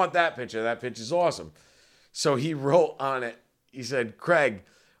said, I want that picture. That picture's awesome. So he wrote on it. He said, "Craig,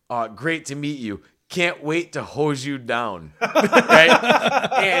 great to meet you. Can't wait to hose you down."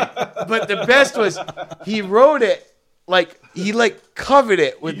 Right? But the best was he wrote it he covered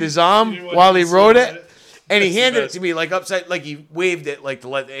it with his arm didn't want while to he see wrote it. it. And he That's the handed it best. to me upside, he waved it to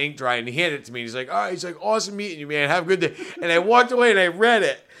let the ink dry, and he handed it to me. He's like, "All right," he's like, "Awesome meeting you, man. Have a good day." And I walked away and I read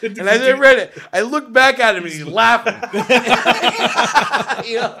it. And as I read it, I looked back at him and he's laughing.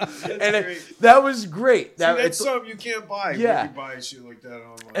 That was great. That's something you can't buy. Yeah. You can buy shit like that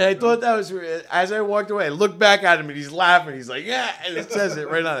online. And I thought that was, as I walked away, I looked back at him and he's laughing. He's like, "Yeah," and it says it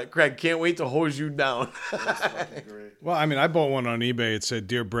right on it. Craig, can't wait to hose you down. Fucking great. Well, I mean, I bought one on eBay. It said,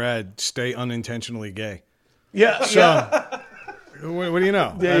 "Dear Brad, stay unintentionally gay." Yeah, So, what do you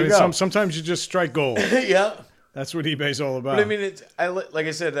know? There you go. Sometimes you just strike gold. yeah. That's what eBay's all about. But I mean, like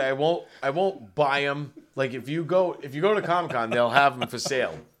I said, I won't buy them. Like if you go to Comic-Con, they'll have them for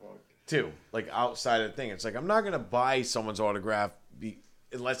sale too. Like outside of the thing, it's like I'm not gonna buy someone's autograph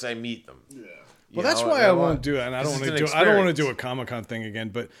unless I meet them. Yeah. Well, that's why I won't do it, and I don't This want is to an do. I don't want to experience. do a Comic-Con thing again.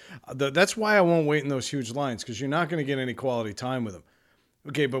 But that's why I won't wait in those huge lines because you're not going to get any quality time with them.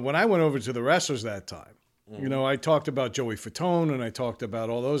 Okay, but when I went over to the wrestlers that time, I talked about Joey Fatone and I talked about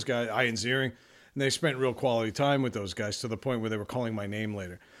all those guys, Ian Ziering, and they spent real quality time with those guys to the point where they were calling my name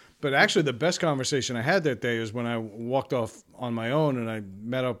later. But actually, the best conversation I had that day is when I walked off on my own and I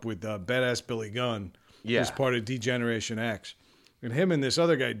met up with Badass Billy Gunn, who's part of D-Generation X. And him and this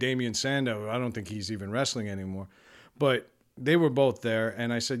other guy, Damian Sandow, I don't think he's even wrestling anymore. But they were both there.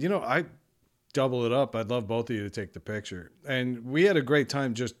 And I said, I double it up. I'd love both of you to take the picture. And we had a great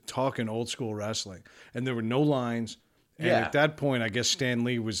time just talking old school wrestling. And there were no lines. And Yeah. at that point, I guess Stan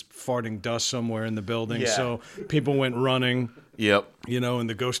Lee was farting dust somewhere in the building. Yeah. So people went running, Yep. and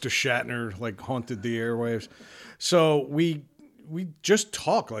the ghost of Shatner haunted the airwaves. So we we just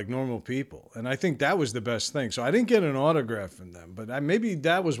talk like normal people, and I think that was the best thing. So I didn't get an autograph from them, but maybe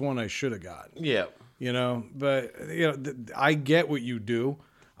that was one I should have gotten. Yeah. You know, but I get what you do.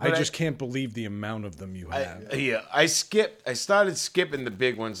 But I just can't believe the amount of them you have. I started skipping the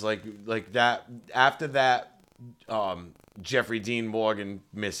big ones like that after that Jeffrey Dean Morgan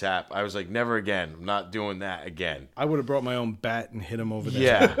mishap. I was like, never again. I'm not doing that again. I would have brought my own bat and hit him over the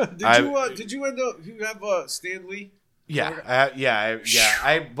Yeah. head. Did you end up? You have Stan Lee? Yeah.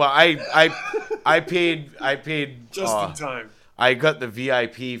 I paid Just in time. I got the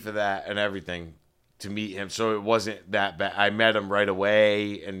VIP for that and everything to meet him, so it wasn't that bad. I met him right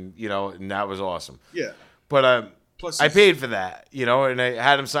away, and and that was awesome. Yeah. But Plus I paid for that, and I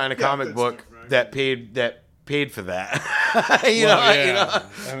had him sign a comic book different, right? that paid for that.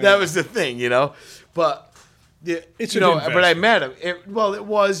 I mean, that was the thing, But It's but an I investment. met him. It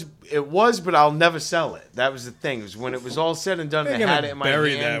was, but I'll never sell it. That was the thing. It was when it was all said and done. They're I had gonna it in my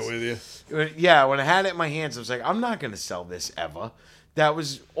bury hands. that with you. Yeah, when I had it in my hands, I was like, I'm not going to sell this ever. That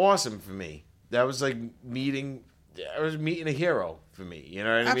was awesome for me. That was like meeting a hero for me. You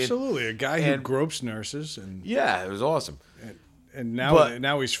know what I mean? Absolutely, a guy who And- gropes nurses, and Yeah, it was awesome.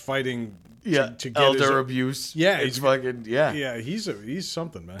 now he's fighting. To get elder his, abuse. Yeah, it's he's- fucking Yeah, he's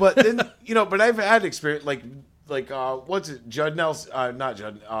something, man. But then but I've had experience like what's it? Judd Nelson? Not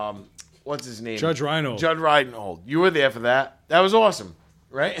Judd. What's his name? Judge Reinhold. Judd Reinhold. You were there for that. That was awesome,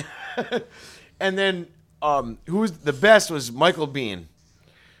 right? And then who was the best was Michael Biehn,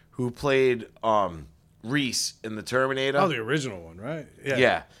 who played Reese in the Terminator. Oh, the original one, right?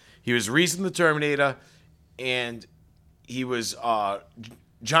 Yeah. He was Reese in the Terminator, and he was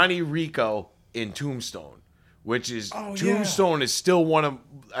Johnny Rico in Tombstone, which is Tombstone is still one of,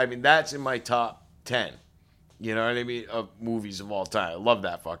 that's in my top 10. You know what I mean? Of movies of all time. I love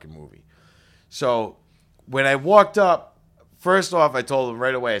that fucking movie. So when I walked up, first off, I told him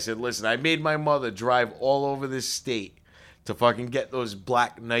right away, I said, listen, I made my mother drive all over this state to fucking get those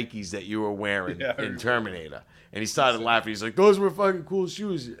black Nikes that you were wearing in Terminator. And he started laughing. He's like, those were fucking cool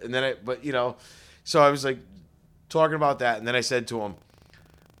shoes. And then so I was like talking about that. And then I said to him,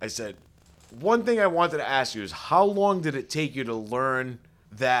 one thing I wanted to ask you is how long did it take you to learn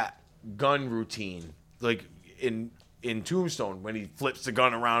that gun routine? Like in Tombstone, when he flips the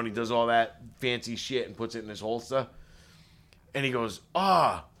gun around, he does all that fancy shit and puts it in his holster. And he goes,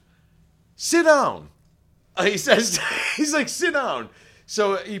 sit down. He says, he's like, sit down.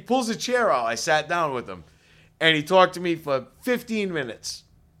 So he pulls a chair out. I sat down with him. And he talked to me for 15 minutes.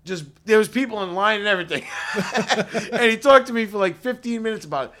 There was people in line and everything. And he talked to me for like 15 minutes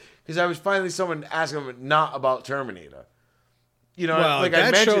about it. Because I was finally someone asking him not about Terminator. Well, like that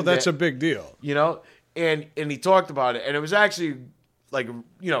I mentioned show, that's a big deal. And he talked about it. And it was actually like,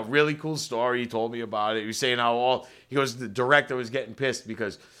 really cool story. He told me about it. He was saying he goes, the director was getting pissed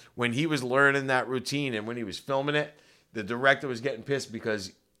because when he was learning that routine and when he was filming it, the director was getting pissed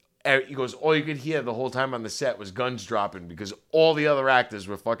because he goes, all you could hear the whole time on the set was guns dropping because all the other actors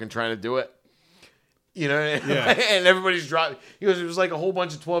were fucking trying to do it. Yeah. And everybody's dropping. He goes, it was like a whole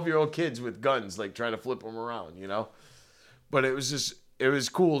bunch of 12-year-old kids with guns, like trying to flip them around, But it was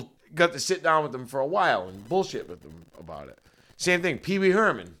cool. Got to sit down with them for a while and bullshit with them about it. Same thing, Pee Wee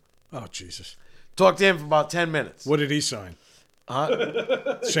Herman. Oh, Jesus. Talked to him for about 10 minutes. What did he sign?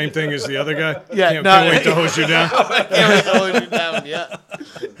 Same thing as the other guy? Yeah, Can't wait to hose you down. Can't wait to hold you down, yeah.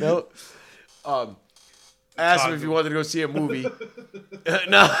 No. I asked him if he wanted to go see a movie.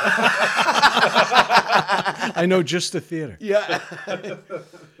 No. I know just the theater. Yeah.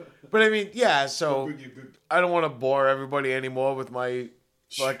 But so I don't want to bore everybody anymore with my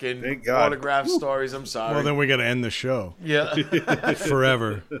fucking Thank God. autograph stories. I'm sorry. Well, then we got to end the show yeah.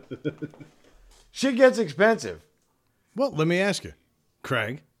 forever. Shit gets expensive. Well, let me ask you,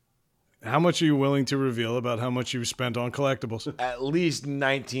 Craig, how much are you willing to reveal about how much you've spent on collectibles? At least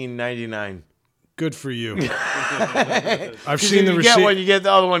 $19.99. Good for you. I've 'Cause seen if the you receipt. get one, you get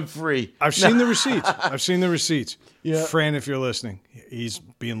the other one free. I've seen the receipts. I've seen the receipts. Yeah. Fran, if you're listening, he's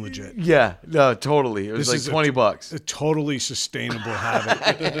being legit. Yeah, no, totally. It was This is like $20. A totally sustainable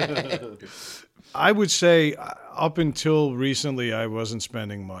habit. I would say up until recently, I wasn't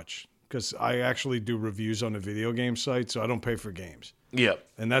spending much because I actually do reviews on a video game site, so I don't pay for games. Yep.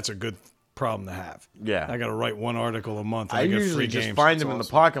 And that's a good problem to have. Yeah. I got to write one article a month and I I get usually free just games. find them in the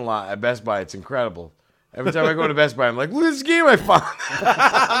parking lot at Best Buy. It's incredible. Every time I go to Best Buy, I'm like, look at this game I found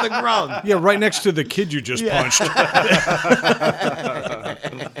on the ground. Yeah, right next to the kid you just punched.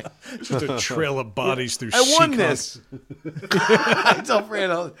 Just a trail of bodies through I won Seacon. this. I tell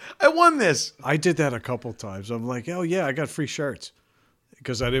Fran, I won this. I did that a couple times. I'm like, oh, yeah, I got free shirts.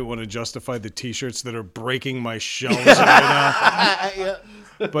 because I didn't want to justify the T-shirts that are breaking my shelves right now.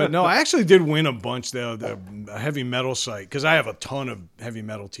 But no, I actually did win a bunch, though, the heavy metal site, because I have a ton of heavy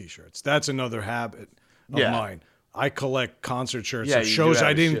metal T-shirts. That's another habit of mine. I collect concert shirts of shows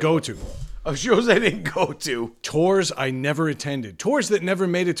I didn't go to. Of shows I didn't go to. Tours I never attended. Tours that never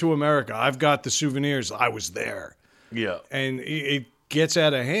made it to America. I've got the souvenirs. I was there. Yeah. And it gets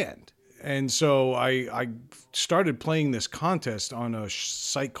out of hand. And so I started playing this contest on a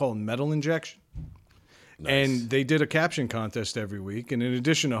site called Metal Injection. Nice. And they did a caption contest every week. And in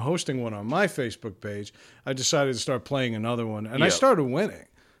addition to hosting one on my Facebook page, I decided to start playing another one. And I started winning.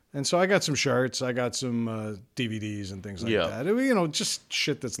 And so I got some shirts. I got some DVDs and things like that. You know, just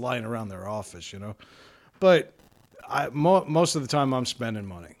shit that's lying around their office, you know. But most of the time I'm spending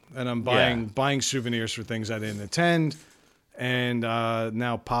money. And I'm buying souvenirs for things I didn't attend. And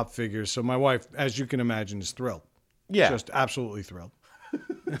now pop figures. So my wife, as you can imagine, is thrilled. Yeah. Just absolutely thrilled.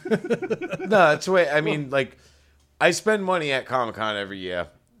 No, that's the way. I mean, like, I spend money at Comic-Con every year.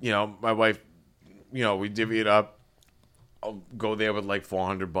 You know, my wife, you know, we divvy it up. I'll go there with like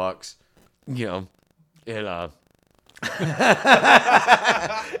 $400, you know, and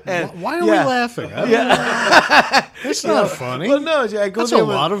why are we laughing? It's not funny. Well, no, I go that's there a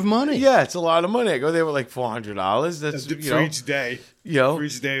lot of money. Yeah, it's a lot of money. I go there with like $400. That's for each day. You know, for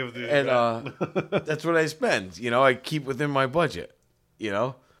each day of the and that's what I spend. You know, I keep within my budget. You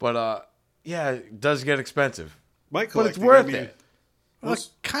know, but yeah, it does get expensive. But it's worth it. Well, it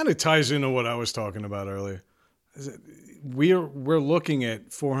kind of ties into what I was talking about earlier. We're looking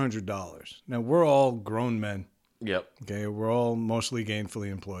at $400. Now, we're all grown men. Yep. Okay, we're all mostly gainfully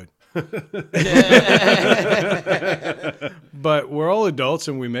employed. But we're all adults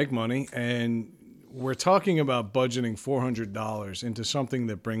and we make money, and we're talking about budgeting $400 into something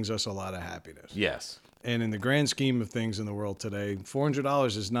that brings us a lot of happiness. Yes. And in the grand scheme of things in the world today,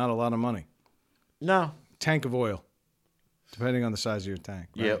 $400 is not a lot of money. No. Tank of oil, depending on the size of your tank.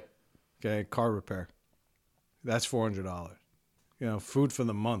 Right? Yep. Okay, car repair. That's $400. You know, food for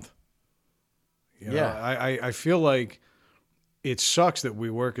the month. You know, I feel like it sucks that we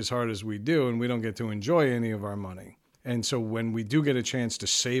work as hard as we do and we don't get to enjoy any of our money. And so when we do get a chance to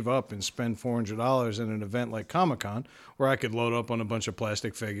save up and spend $400 in an event like Comic-Con, where I could load up on a bunch of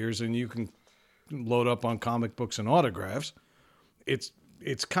plastic figures and you can load up on comic books and autographs, it's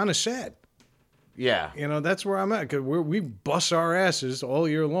kind of sad. Yeah. You know, that's where I'm at, because we bust our asses all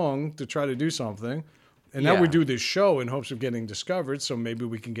year long to try to do something. And now we do this show in hopes of getting discovered, so maybe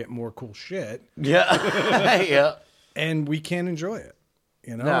we can get more cool shit. Yeah. Yeah. And we can't enjoy it.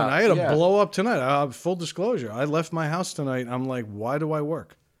 You know, No, and I had a blow up tonight. Full disclosure, I left my house tonight. I'm like, why do I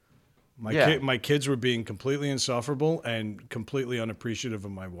work? My kids were being completely insufferable and completely unappreciative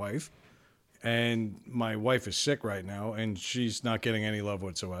of my wife. And my wife is sick right now, and she's not getting any love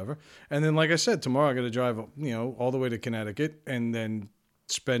whatsoever. And then, like I said, tomorrow I got to drive, you know, all the way to Connecticut and then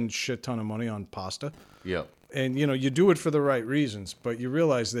spend shit ton of money on pasta. Yep. And, you know, you do it for the right reasons, but you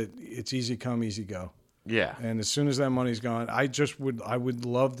realize that it's easy come, easy go. Yeah. And as soon as that money's gone, I would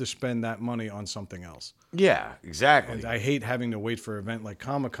love to spend that money on something else. Yeah, exactly. And I hate having to wait for an event like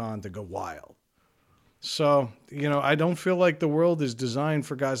Comic-Con to go wild. So, you know, I don't feel like the world is designed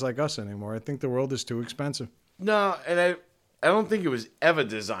for guys like us anymore. I think the world is too expensive. No, and I don't think it was ever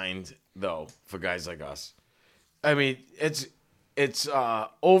designed, though, for guys like us. I mean, it's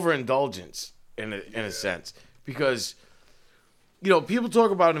overindulgence in a sense, because, you know, people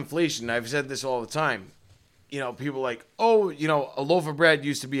talk about inflation. I've said this all the time. You know, people are like, oh, you know, a loaf of bread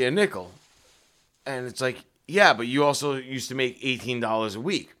used to be a nickel. And it's like, yeah, but you also used to make $18 a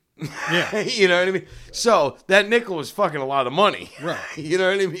week. Yeah. You know what I mean? So that nickel was fucking a lot of money. Right. You know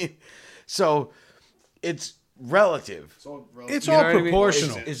what I mean? So it's relative. It's all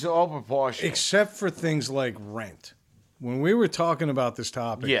proportional. It's all proportional. Except for things like rent. When we were talking about this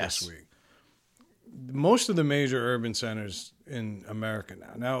topic this week, most of the major urban centers in America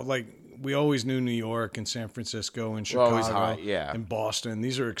now, like we always knew New York and San Francisco and Chicago and Boston.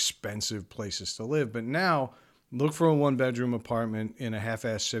 These are expensive places to live. But now, look for a one-bedroom apartment in a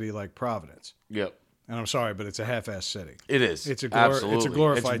half-ass city like Providence. Yep. And I'm sorry, but it's a half-ass city. It is. It's a Absolutely.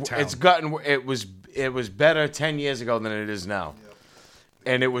 glorified town. It was better 10 years ago than it is now. Yep.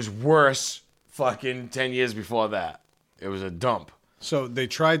 And it was worse fucking 10 years before that. It was a dump. So they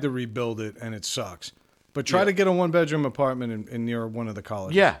tried to rebuild it, and it sucks. But try to get a one-bedroom apartment in near one of the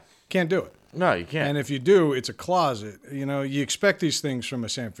colleges. Yeah. Can't do it. No, you can't. And if you do, it's a closet. You know, you expect these things from a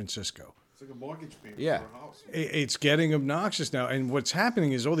San Francisco. It's like a mortgage payment Yeah. for a house. It's getting obnoxious now. And what's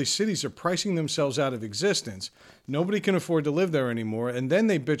happening is all these cities are pricing themselves out of existence. Nobody can afford to live there anymore. And then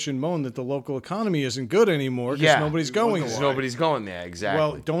they bitch and moan that the local economy isn't good anymore because Yeah. nobody's going Because there. nobody's going there. Exactly.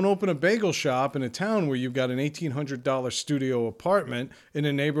 Well, don't open a bagel shop in a town where you've got an $1,800 studio apartment in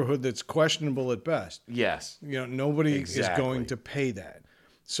a neighborhood that's questionable at best. yes. Nobody Exactly. is going to pay that.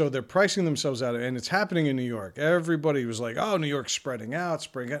 So they're pricing themselves out, and it's happening in New York. Everybody was like, "Oh, New York's spreading out,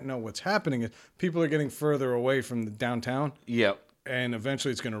 spreading out." No, what's happening is people are getting further away from the downtown, Yep. and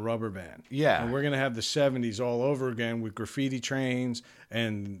eventually it's going to rubber band. Yeah. And we're going to have the 70s all over again with graffiti trains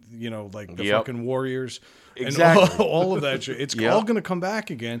and, like the Yep. fucking Warriors. Exactly. And all of that shit. It's Yep. all going to come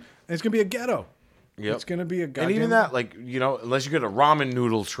back again, and it's going to be a ghetto. Yep. It's going to be a goddamn... And even that, like, unless you get a ramen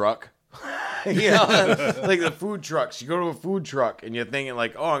noodle truck, like the food trucks. You go to a food truck and you're thinking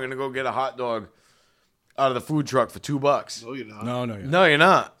like, oh, I'm going to go get a hot dog out of the food truck for $2. No, you're not. No, you're not. No, you're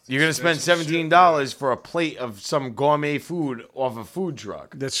not. You're going to spend Expensive shit, $17 for a plate of some gourmet food off a food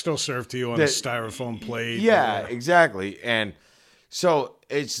truck. That's still served to you on a styrofoam plate. Yeah, exactly. And so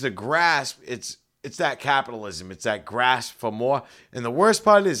it's the grasp. It's that capitalism. It's that grasp for more. And the worst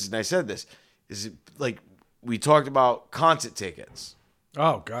part is, and I said this, is like we talked about concert tickets,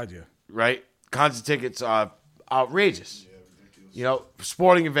 Oh, God, yeah. right? Concert tickets are outrageous.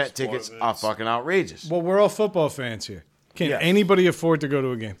 Sporting event tickets are events. fucking outrageous. Well, we're all football fans here. Can Yes. anybody afford to go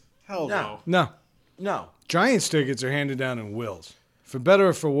to a game? Hell No. no. No. No. Giants tickets are handed down in wills. For better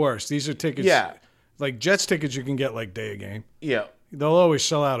or for worse. These are tickets. Yeah. Like Jets tickets you can get like day of game. Yeah. They'll always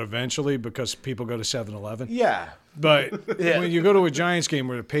sell out eventually because people go to 7-Eleven. Yeah. But Yeah. when you go to a Giants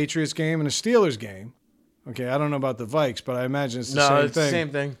game or a Patriots game and a Steelers game, okay, I don't know about the Vikes, but I imagine it's the No, same it's thing. the same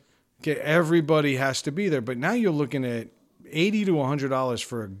thing. Okay, everybody has to be there. But now you're looking at $80 to $100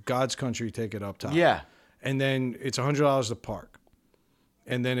 for a God's Country ticket up top. Yeah. And then it's $100 to park.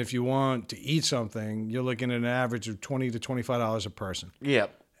 And then if you want to eat something, you're looking at an average of $20 to $25 a person. Yeah.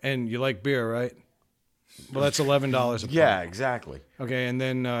 And you like beer, right? Well, that's $11 a pint. Yeah, exactly. Okay, and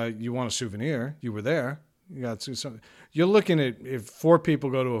then you want a souvenir. You were there. You got something. You're looking at, if 4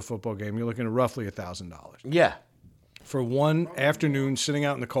 people go to a football game, you're looking at roughly $1,000 Yeah. for one afternoon sitting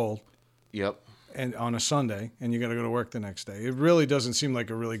out in the cold Yep. and on a Sunday, and you got to go to work the next day. It really doesn't seem like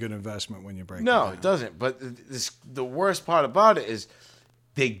a really good investment when you break it No, down. it doesn't. But the worst part about it is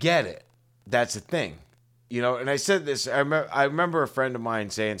they get it. That's the thing. And I said this, I remember a friend of mine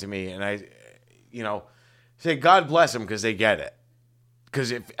saying to me, and I say, God bless them because they get it.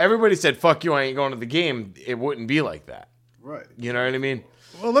 Because if everybody said, fuck you, I ain't going to the game, it wouldn't be like that. Right. You know what I mean?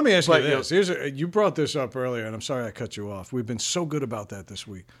 Well, let me ask you But, this. You brought this up earlier, and I'm sorry I cut you off. We've been so good about that this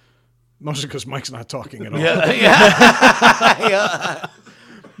week. Mostly because Mike's not talking at all. Yeah.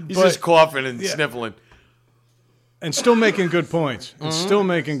 He's But- just coughing and sniffling. And still making good points. And still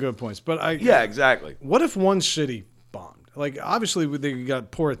making good points. But Yeah, exactly. what if one city bombed? Like, obviously, they got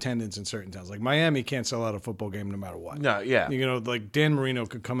poor attendance in certain towns. Like, Miami can't sell out a football game no matter what. No, yeah. Like Dan Marino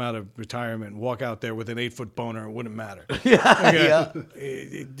could come out of retirement and walk out there with an 8-foot boner. It wouldn't matter. Yeah.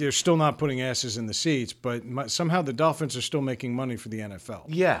 They're still not putting asses in the seats, but somehow the Dolphins are still making money for the NFL.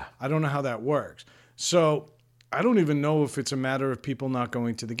 Yeah. I don't know how that works. So I don't even know if it's a matter of people not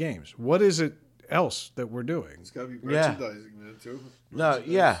going to the games. What is it else that we're doing? It's got to be Yeah. merchandising, man, too. No, Merchandise.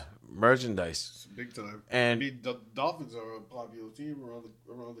 yeah. Merchandise. It's big time. And- I mean, the Dolphins are a popular team around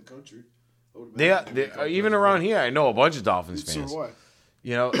the country. I would They imagine are, even around here, I know a bunch of Dolphins So fans. do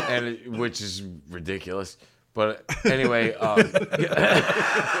I. Which is ridiculous. But anyway,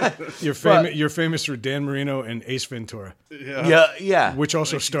 You're famous for Dan Marino and Ace Ventura, yeah. which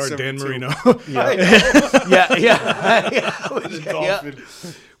also starred Dan 1972. Marino. Yeah.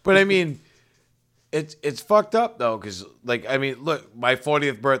 But I mean, it's fucked up though, because look, my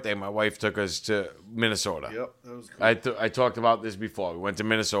 40th birthday, my wife took us to Minnesota. Yep, that was cool. I talked about this before. We went to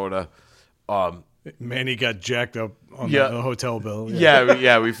Minnesota. Manny got jacked up on Yeah. the hotel bill.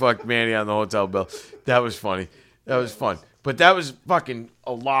 We fucked Manny on the hotel bill. That was funny. That was fun. But that was fucking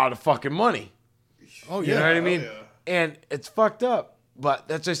a lot of fucking money. Oh, You know what I mean? yeah. And it's fucked up. But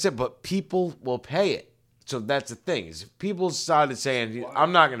that's what I said. But people will pay it. So that's the thing. Is if people started saying,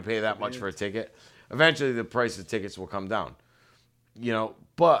 I'm not going to pay that much for a ticket, eventually the price of tickets will come down.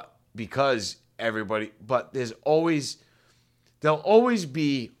 But because but there'll always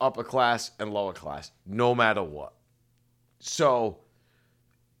be upper class and lower class, no matter what. So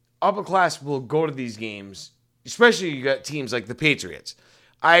upper class will go to these games, especially you got teams like the Patriots.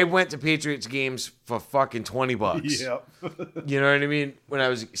 I went to Patriots games for fucking $20. Yep. You know what I mean? When I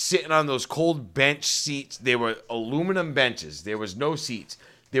was sitting on those cold bench seats, they were aluminum benches. There was no seats.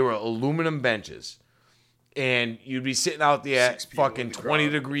 They were aluminum benches. And you'd be sitting out there, 6 people fucking in the 20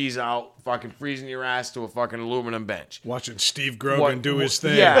 crowd. degrees out, fucking freezing your ass to a fucking aluminum bench. Watching Steve Grogan do his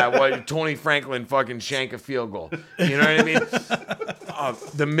thing. Yeah, what Tony Franklin fucking shank a field goal. You know what I mean?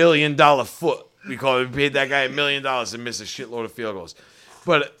 The $1 million foot. We paid that guy $1 million to miss a shitload of field goals.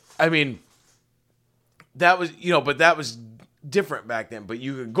 But I mean, that was but that was different back then. But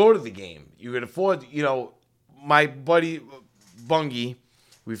you could go to the game. You could afford. My buddy Bungie,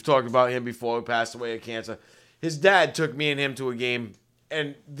 we've talked about him before. He passed away of cancer. His dad took me and him to a game,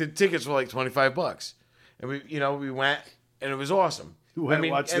 and the tickets were like $25. And we went, and it was awesome. And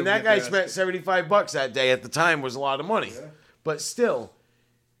that guy spent $75 that day. At the time, was a lot of money. Yeah. But still,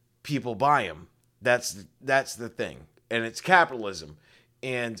 people buy them. That's the thing, and it's capitalism,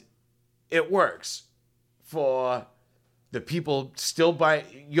 and it works for the people still buy.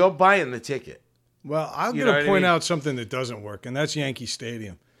 You're buying the ticket. Well, I'm going to point out something that doesn't work, and that's Yankee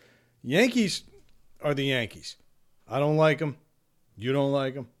Stadium. Yankees are the Yankees. I don't like them. You don't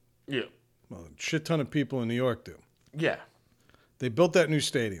like them. Yeah. Well, a shit ton of people in New York do. Yeah. They built that new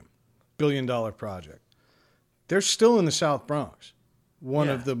stadium, $1 billion project. They're still in the South Bronx, one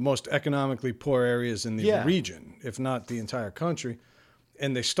of the most economically poor areas in the region, if not the entire country.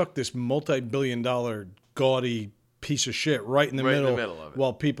 And they stuck this multi-billion-dollar gaudy piece of shit right in the middle of it,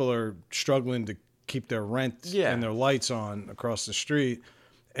 while people are struggling to keep their rent and their lights on across the street.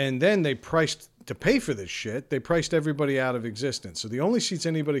 And then they priced, to pay for this shit, they priced everybody out of existence. So the only seats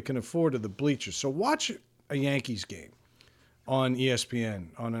anybody can afford are the bleachers. So watch a Yankees game on ESPN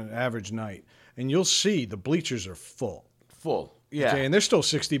on an average night, and you'll see the bleachers are full. Yeah. Okay, and they're still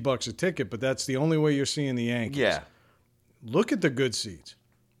 $60 a ticket, but that's the only way you're seeing the Yankees. Yeah. Look at the good seats,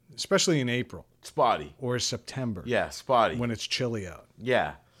 especially in April. Spotty. Or September. Yeah, spotty. When it's chilly out.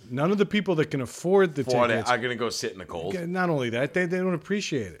 Yeah. None of the people that can afford the tickets are going to go sit in the cold. Not only that, they don't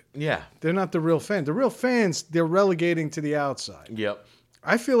appreciate it. Yeah. They're not the real fans. The real fans, they're relegating to the outside. Yep.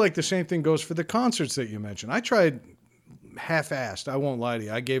 I feel like the same thing goes for the concerts that you mentioned. I tried half-assed. I won't lie to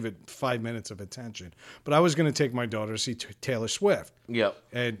you. I gave it 5 minutes of attention. But I was going to take my daughter to see Taylor Swift. Yep.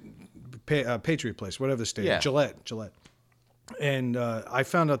 At Patriot Place, whatever the stadium. Yeah. Gillette. And I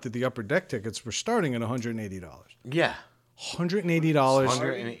found out that the upper deck tickets were starting at $180. Yeah. $180.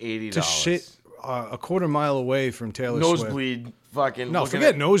 $180. To sit a quarter mile away from Taylor Swift. Nosebleed fucking. No,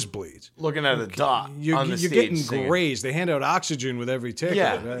 forget nosebleeds. Looking at a dot on the you're stage. Getting singing. grazed. They hand out oxygen with every ticket.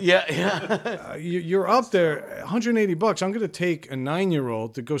 Yeah, right? yeah. You're up there, $180. I'm going to take a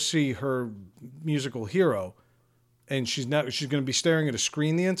 9-year-old to go see her musical hero, and she's going to be staring at a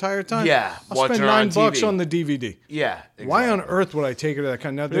screen the entire time. Yeah, I'll spend $9 on the DVD. Yeah. Exactly. Why on earth would I take her to that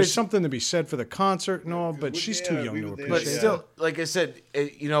kind? Now, there's something to be said for the concert and all, but she's too young to appreciate. But still, like I said,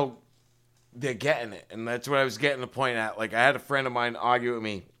 they're getting it, and that's what I was getting the point at. Like, I had a friend of mine argue with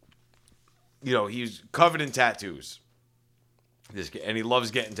me. He's covered in tattoos. And he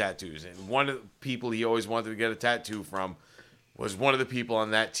loves getting tattoos. And one of the people he always wanted to get a tattoo from was one of the people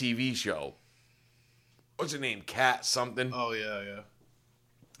on that TV show. What's her name? Kat something. Oh, yeah.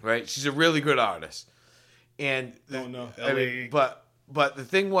 Right? She's a really good artist. And but the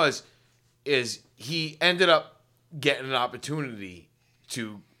thing is he ended up getting an opportunity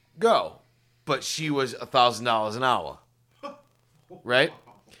to go. But she was $1,000 an hour. Right?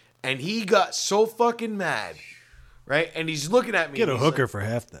 And he got so fucking mad. Right? And he's looking at me. Get a hooker for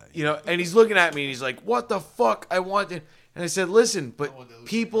half that. And he's looking at me and he's like, what the fuck? I want it. And I said, listen, but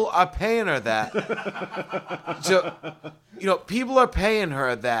people are paying her that. So, people are paying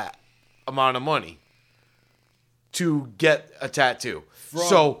her that amount of money to get a tattoo.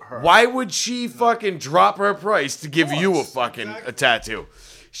 So why would she fucking drop her price to give you a tattoo?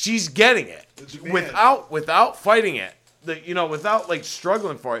 She's getting it without fighting it. Without like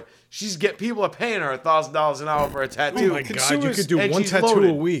struggling for it. People are paying her $1,000 an hour for a tattoo. Oh my God, you could do one tattoo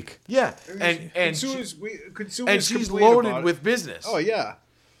a week. Yeah, and consumers she's complain loaded about with it. business. Oh yeah,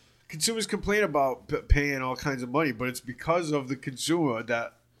 consumers complain about paying all kinds of money, but it's because of the consumer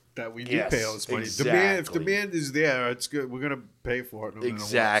that we do pay all this money. Exactly. If demand is there, it's good. We're gonna pay for it. No matter what.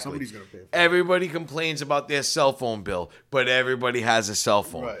 Exactly. Somebody's gonna pay for it. Everybody complains about their cell phone bill, but everybody has a cell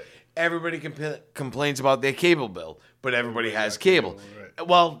phone. Right. Everybody complains about their cable bill, but everybody has cable. Right.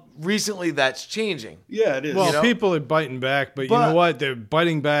 Well, recently that's changing. Yeah, it is. Well, people are biting back, but you know what? They're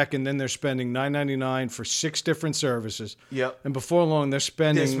biting back, and then they're spending $9.99 for 6 different services. Yep. And before long, they're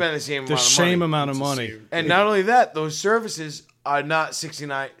spending the same amount of money. And not only that, those services are not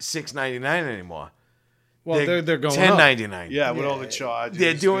 $6.99 anymore. Well, they're going $10.99. Yeah, with all the charges.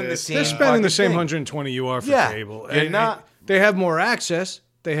 They're doing the same. They're spending the same thing. $120 you are for Yeah, cable. you're not. They have more access,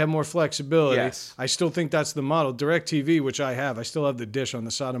 They have more flexibility. Yes. I still think that's the model. DirecTV, which I have, I still have the dish on the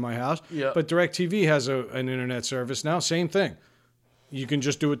side of my house. Yep. But DirecTV has an internet service now. Same thing. You can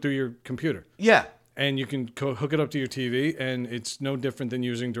just do it through your computer. Yeah. And you can hook it up to your TV, and it's no different than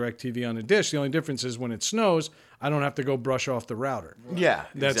using DirecTV on a dish. The only difference is when it snows, I don't have to go brush off the router. Yeah.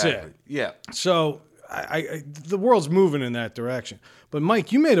 That's exactly. it. Yeah. So the world's moving in that direction. But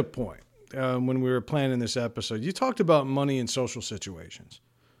Mike, you made a point when we were planning this episode. You talked about money in social situations.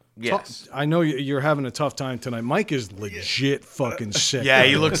 Yes. I know you're having a tough time tonight. Mike is legit fucking sick. Yeah,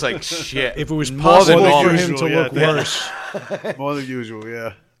 he looks like shit. If it was More than possible for normal. him to Yeah, look yeah. worse. More than usual,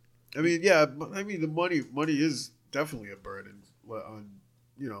 yeah. I mean, yeah. I mean, the money is definitely a burden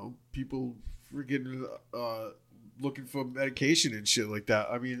on people freaking looking for medication and shit like that.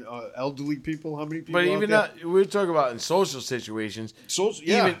 I mean, elderly people. How many people? But out even there? that, we're talking about in social situations.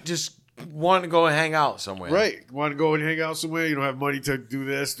 Yeah. Even just want to go and hang out somewhere. Right. Want to go and hang out somewhere. You don't have money to do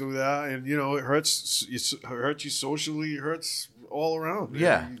this, do that. And, it hurts. It hurts you socially. It hurts all around.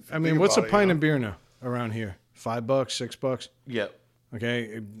 Yeah. You I mean, think what's a about it, pint of beer now around here? $5, $6? Yeah.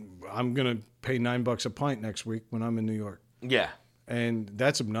 Okay. I'm going to pay $9 a pint next week when I'm in New York. Yeah. And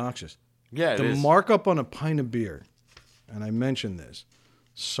that's obnoxious. Yeah. The markup on a pint of beer, and I mentioned this,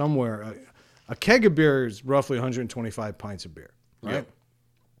 somewhere, a keg of beer is roughly 125 pints of beer, right? Yep.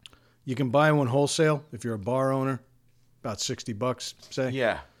 You can buy one wholesale if you're a bar owner, about $60, say.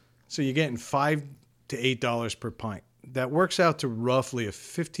 Yeah. So you're getting $5 to $8 per pint. That works out to roughly a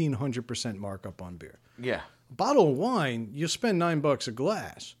 1,500% markup on beer. Yeah. A bottle of wine, you'll spend $9 a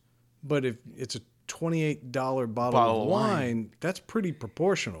glass, but if it's a $28 bottle of wine, that's pretty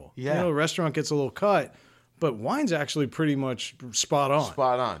proportional. Yeah. A restaurant gets a little cut, but wine's actually pretty much spot on.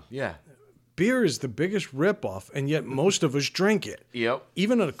 Spot on. Yeah. Beer is the biggest ripoff, and yet most of us drink it. Yep.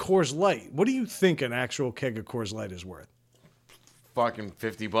 Even a Coors Light. What do you think an actual keg of Coors Light is worth? Fucking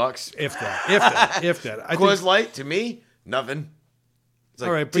 $50. If that. If that. I Coors think, Light to me, nothing. It's like,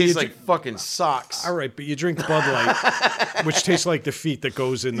 All right, but tastes you like fucking socks. all right, but you drink Bud Light, which tastes like the feet that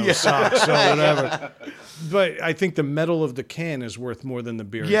goes in those socks, so whatever. But I think the metal of the can is worth more than the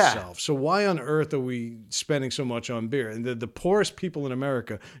beer Yeah. itself. So why on earth are we spending so much on beer? And the poorest people in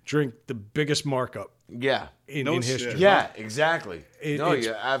America drink the biggest markup Yeah. in No shit. history. Yeah, exactly. No, it's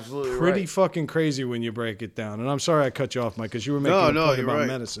you're absolutely Pretty right. fucking crazy when you break it down. And I'm sorry I cut you off, Mike, because you were making No, a no, point you're about right.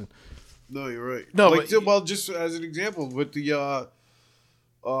 medicine. No, you're right. No, like, but- well, just as an example, with the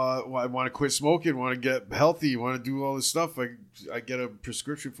I want to quit smoking, want to get healthy, want to do all this stuff. I get a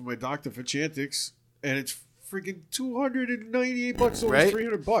prescription from my doctor for Chantix, and it's freaking $298, almost Right?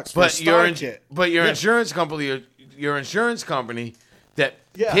 $300 for a But Star your kit. insurance company, your insurance company that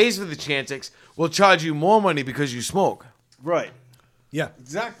Yeah. pays for the Chantix will charge you more money because you smoke. Right, Yeah.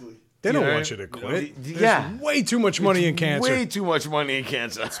 exactly. They don't know, want you to quit. yeah. There's way too much money in cancer. Way too much money in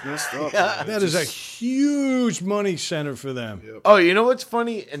cancer. Messed up. man. That is a huge money center for them. Yep. Oh, you know what's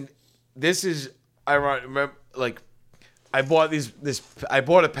funny? And this is ironic. Remember, like, I bought I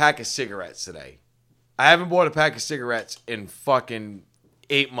bought a pack of cigarettes today. I haven't bought a pack of cigarettes in fucking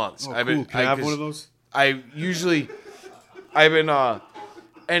 8 months. Oh, cool. Can I have 'cause one of those? I've been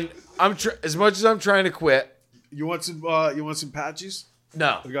and as much as I'm trying to quit. You want some patches?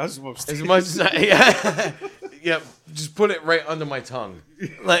 No, I got some upstairs. as much as yeah, just put it right under my tongue.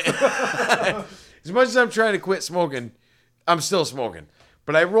 Like, as much as I'm trying to quit smoking, I'm still smoking.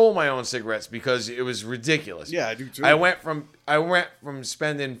 But I roll my own cigarettes because it was ridiculous. Yeah, I do too. I went from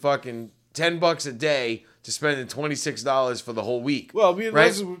spending fucking $10 a day to spending $26 for the whole week. Well, me and right?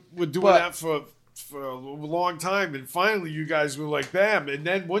 Leslie were doing But- that for a long time, and finally you guys were like, bam. And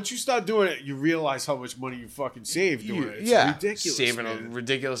then once you start doing it, you realize how much money you fucking saved doing it. It's ridiculous, saving man. a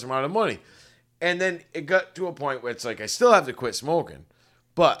ridiculous amount of money. And then it got to a point where it's like I still have to quit smoking.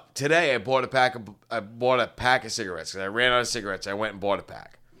 But today I bought a pack of cigarettes because I ran out of cigarettes. I went and bought a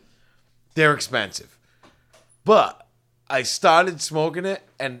pack. They're expensive, but I started smoking it,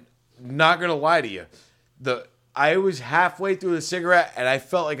 and not gonna lie to you, I was halfway through the cigarette and I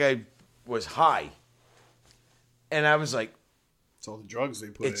felt like I was high, and I was like, It's all the drugs they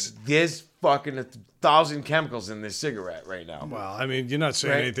put there's fucking 1,000 chemicals in this cigarette right now. Well, I mean, you're not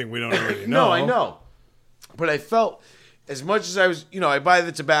saying Right. anything we don't already know. No, I know. But I felt, as much as I was, I buy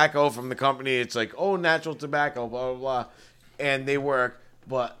the tobacco from the company. It's like, oh, natural tobacco, blah, blah, blah. And they work.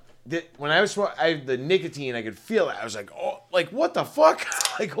 But when I was the nicotine, I could feel it. I was like, oh, like, what the fuck?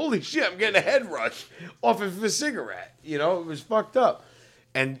 Like, holy shit, I'm getting a head rush off of a cigarette. It was fucked up.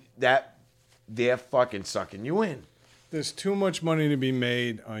 And they're fucking sucking you in. There's too much money to be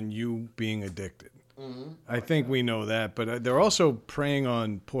made on you being addicted. I think we know that, but they're also preying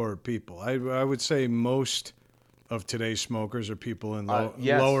on poorer people. I would say most of today's smokers are people in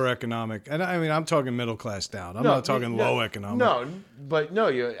Yes. lower economic. And I mean, I'm talking middle class down. I'm not talking low economic. No, but no,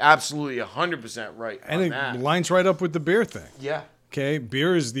 you're absolutely 100% right And on it that. lines right up with the beer thing. Yeah. Okay,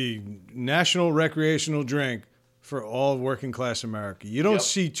 beer is the national recreational drink for all working class America. You don't Yep.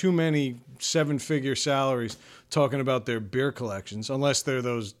 see too many 7-figure salaries talking about their beer collections, unless they're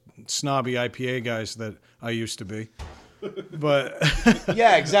those snobby IPA guys that I used to be. But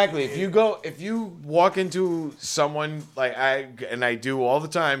Yeah, exactly. If you walk into someone like I do all the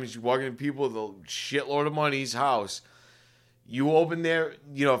time, is you walk into people with a shitload of money's house, you open their,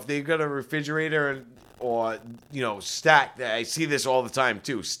 if they've got a refrigerator or stacked. I see this all the time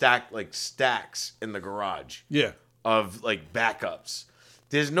too. Stacked like stacks in the garage yeah, of like backups.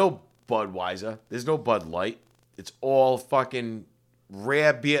 There's no Budweiser. There's no Bud Light. It's all fucking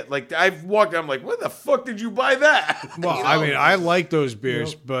rare beer. Like I've walked, I'm like, where the fuck did you buy that? well, I mean, I like those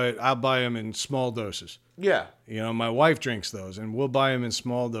beers, but I'll buy them in small doses. Yeah. My wife drinks those, and we'll buy them in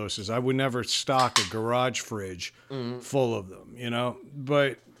small doses. I would never stock a garage fridge full of them,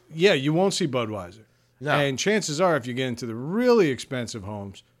 But, yeah, you won't see Budweiser. No. And chances are, if you get into the really expensive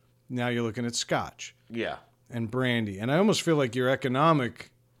homes, now you're looking at scotch Yeah. and brandy. And I almost feel like your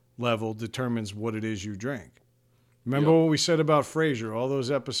economic level determines what it is you drink. Remember what we said about Fraser all those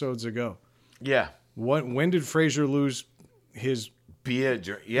episodes ago? Yeah. When did Fraser lose his... Beer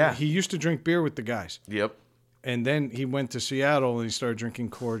drink. Yeah. He used to drink beer with the guys. Yep. And then he went to Seattle and he started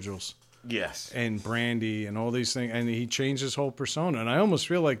drinking cordials Yes. and brandy and all these things. And he changed his whole persona. And I almost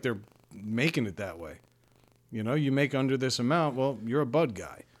feel like they're making it that way. You make under this amount, well, you're a Bud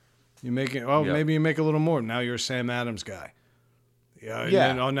guy. You make it, Yep. maybe you make a little more. Now you're a Sam Adams guy. Yeah. And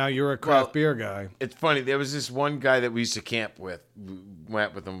Yeah. then, now you're a craft Well, beer guy. It's funny. There was this one guy that we used to camp with. We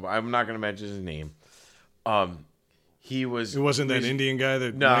went with him. I'm not going to mention his name. He was. It wasn't that Indian guy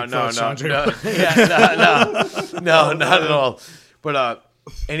that No, Mike no, thought no, Sanjay- no, yeah, no, not at all. But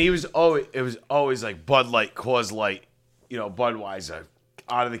and he was always. It was always like Bud Light, Coors Light, Budweiser,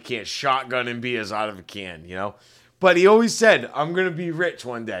 out of the can, shotgun and beers out of a can, But he always said, "I'm gonna be rich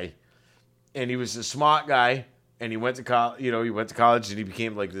one day," and he was a smart guy, and he went to college. He went to college, and he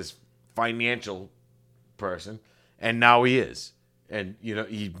became like this financial person, and now he is, and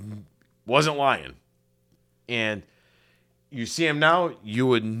he wasn't lying, and. You see him now, you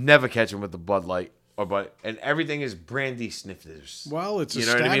would never catch him with the Bud Light and everything is brandy snifters. Well, it's a what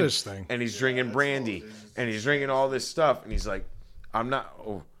I mean? status thing. And he's drinking brandy and he's drinking all this stuff and he's like, I'm not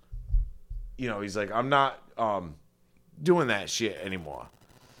he's like, I'm not doing that shit anymore.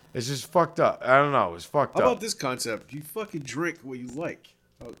 It's just fucked up. I don't know, it's fucked How up. about this concept? You fucking drink what you like.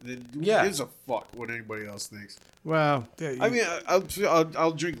 Then who Yeah. gives a fuck what anybody else thinks? Well, I mean,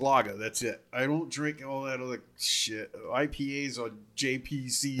 I'll drink lager. That's it. I don't drink all that other shit, IPAs or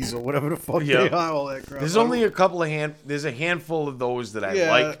JPCs or whatever the fuck Yeah. they are. All that crap. There's only there's a handful of those that I Yeah,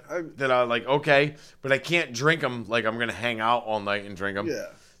 like that are like, okay, but I can't drink them like I'm going to hang out all night and drink them.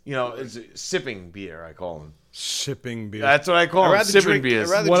 Yeah. It's sipping beer, I call them. sipping beer. That's what I call I'd them, rather sipping drink. beers.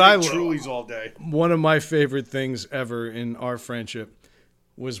 I'd rather What drink I- Trulies all day. One of my favorite things ever in our friendship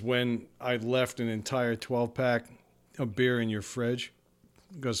was when I left an entire 12-pack of beer in your fridge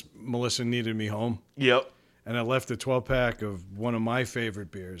because Melissa needed me home. Yep. And I left a 12-pack of one of my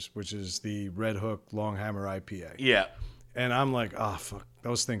favorite beers, which is the Red Hook Long Hammer IPA. Yeah. And I'm like, fuck,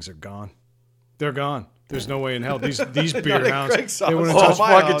 those things are gone. They're gone. There's no way in hell. These beer hounds, Craig's they house. wouldn't All touch my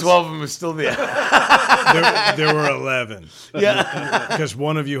fucking house. 12 of them are still there. there were 11. Yeah. Because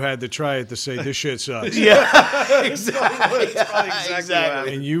one of you had to try it to say, this shit sucks. Yeah. Exactly. It's probably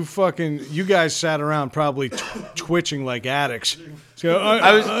exactly. And you guys sat around probably twitching like addicts. So,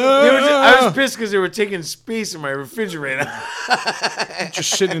 I was pissed because they were taking space in my refrigerator.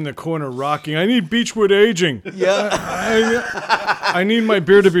 just sitting in the corner rocking. I need Beechwood aging. Yeah. I need my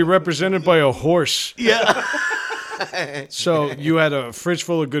beer to be represented by a horse. Yeah. So you had a fridge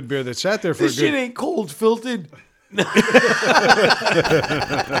full of good beer that sat there for This a good... shit ain't cold filtered.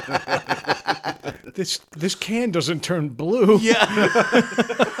 This can doesn't turn blue. Yeah.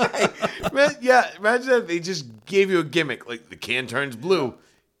 Yeah. Imagine that they just gave you a gimmick like the can turns blue.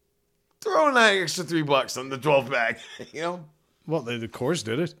 Throw in that extra $3 on the 12 pack. Well, the Coors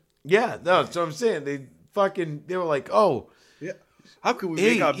did it. Yeah. No, that's what I'm saying. They were like, oh. Yeah. How can we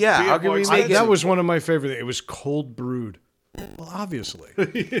Hey, make our yeah, beer how can more we make expensive? it- That was one of my favorite. It was cold brewed. Well, obviously.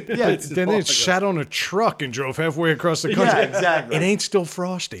 Yeah. Then it sat on a truck and drove halfway across the country. Yeah, exactly. It ain't still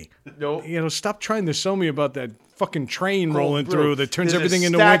frosty. Nope. Stop trying to sell me about that fucking train rolling Brew. through that turns There's everything a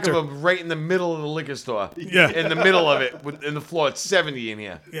into stack winter. of them right in the middle of the liquor store. Yeah. In the middle of it, in the floor. It's 70 in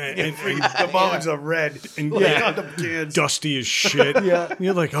here. Yeah, and The bones are red. And- Like yeah. on the cans. dusty as shit. Yeah.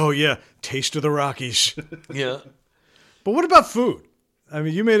 You're like, oh yeah, taste of the Rockies. Yeah. But what about food? I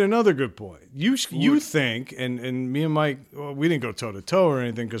mean, you made another good point. You think, and me and Mike, well, we didn't go toe to toe or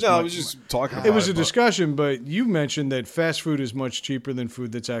anything because No, I was just talking about it was a but discussion. But you mentioned that fast food is much cheaper than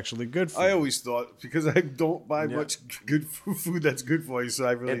food that's actually good for I you. always thought, because I don't buy much good food that's good for you, so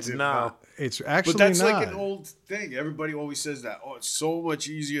I really It's didn't not. know. It's actually But that's not. like an old thing. Everybody always says that. Oh, it's so much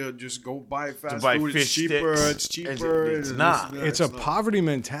easier. Just go buy fast buy food. It's fish cheaper. sticks. It's cheaper. It's and not. this and that. It's a not. poverty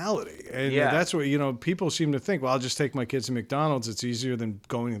mentality. And Yeah. that's what, people seem to think, well, I'll just take my kids to McDonald's. It's easier than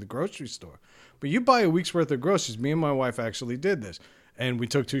going to the grocery store. But you buy a week's worth of groceries. Me and my wife actually did this. And we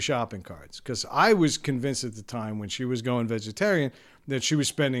took 2 shopping carts. Because I was convinced at the time when she was going vegetarian that she was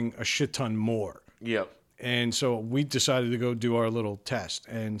spending a shit ton more. Yep. And so we decided to go do our little test.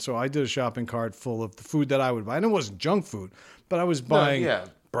 And so I did a shopping cart full of the food that I would buy. And it wasn't junk food, but I was buying yeah.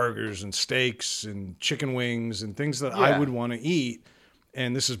 burgers and steaks and chicken wings and things that Yeah. I would want to eat.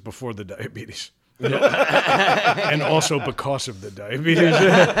 And this is before the diabetes. And also because of the diabetes.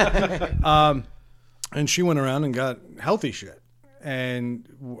 And she went around and got healthy shit. And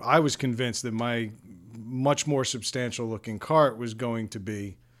I was convinced that my much more substantial looking cart was going to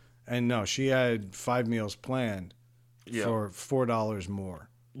be, and no, she had 5 meals planned Yeah. for $4 more.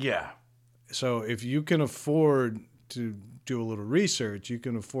 Yeah. So if you can afford to do a little research, you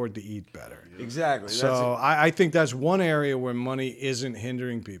can afford to eat better. Exactly. So I think that's one area where money isn't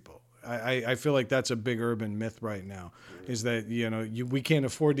hindering people. I feel like that's a big urban myth right now, is that we can't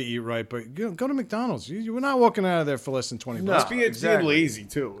afford to eat right, but go to McDonald's. We're not walking out of there for less than $20. No. It's being Exactly. lazy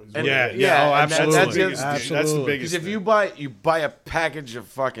too. And- Yeah, yeah, oh, and absolutely. that's the biggest thing. That's the Absolutely. biggest Because if thing. you buy a package of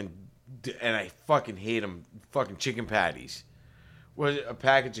fucking, and I fucking hate them, fucking chicken patties. Was a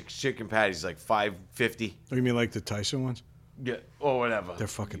package of chicken patties like $5.50? Oh, you mean like the Tyson ones? Yeah, or whatever. They're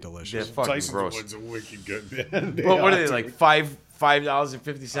fucking They're delicious. fucking Tyson's gross. ones are wicked good, man. But what are they too. like?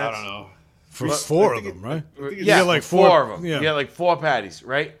 $5.50? I don't know. For I 4 of think them, right? I think it's Yeah, get like like four four- of them. yeah. You get like 4 patties,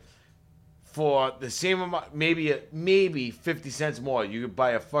 right? For the same amount, maybe 50 cents more, you could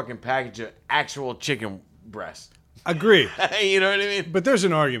buy a fucking package of actual chicken breast. Agreed. You know what I mean? But there's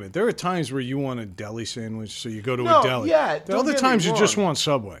an argument. There are times where you want a deli sandwich, so you go to No, a deli. yeah, There are don't other get me times you just wrong. want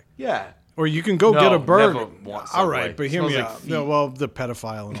Subway. Yeah. Or you can go No, get a burger. never want All Subway. right, but hear Smells me like out. feet. No, well, the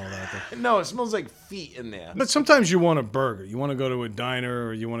pedophile and all that. No, it smells like feet in there. But sometimes you want a burger. You want to go to a diner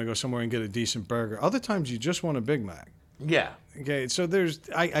or you want to go somewhere and get a decent burger. Other times you just want a Big Mac. Yeah. Okay, so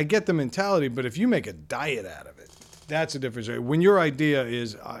I get the mentality, but if you make a diet out of it, that's a difference. When your idea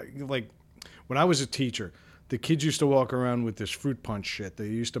is, like, when I was a teacher, the kids used to walk around with this fruit punch shit they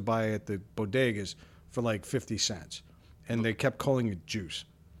used to buy at the bodegas for like 50 cents. And they kept calling it juice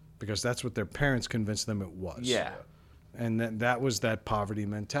because that's what their parents convinced them it was. Yeah. And that was that poverty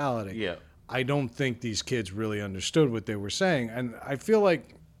mentality. Yeah. I don't think these kids really understood what they were saying. And I feel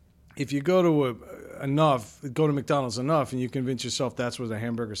like if you go to go to McDonald's enough and you convince yourself that's what a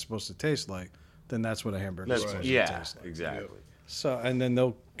hamburger is supposed to taste like, then that's what a hamburger is supposed to Yeah, taste like. exactly. So, and then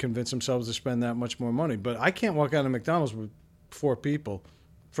they'll convince themselves to spend that much more money. But I can't walk out of McDonald's with 4 people,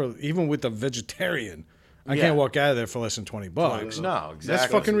 even with a vegetarian. I Yeah. can't walk out of there for less than $20. No, exactly.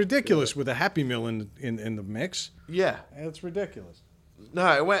 That's fucking ridiculous with a Happy Meal in the mix. Yeah. That's ridiculous.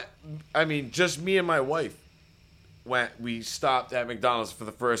 No, just me and my wife we stopped at McDonald's for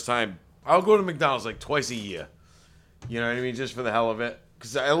the first time. I'll go to McDonald's like twice a year. You know what I mean? Just for the hell of it.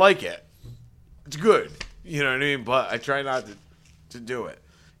 Because I like it. It's good. You know what I mean? But I try not to do it.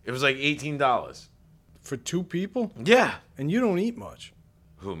 It was like $18. For 2 people? Yeah. And you don't eat much.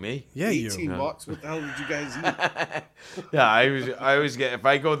 Who, me? Yeah, you. $18. What the hell did you guys eat? Yeah, I always get, if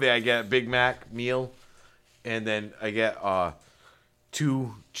I go there, I get a Big Mac meal. And then I get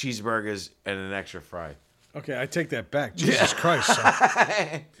 2 cheeseburgers and an extra fry. Okay, I take that back. Jesus Christ, son.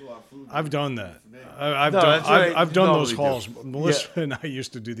 I've done that. I've No, that's what I done those normally hauls. do. Melissa and I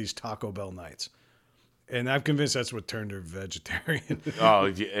used to do these Taco Bell nights. And I'm convinced that's what turned her vegetarian. Oh,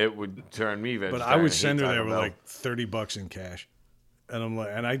 it would turn me vegetarian. But I would hate send her Taco there with Bell. like $30 in cash. And I'm like,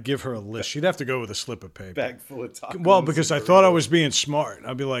 and I'd give her a list. She'd have to go with a slip of paper. Bag full of tacos. Well, because I and thought I burritos. was being smart.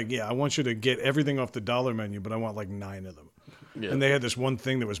 I'd be like, yeah, I want you to get everything off the dollar menu, but I want like 9 of them. Yeah. And they had this one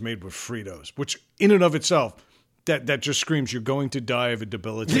thing that was made with Fritos, which in and of itself, that just screams you're going to die of a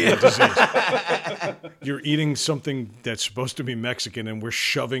debilitating disease. You're eating something that's supposed to be Mexican, and we're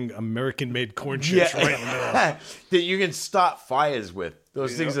shoving American-made corn chips right in the middle. that you can start fires with.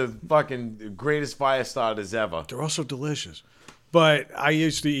 Those things are fucking the greatest fire starters ever. They're also delicious. But I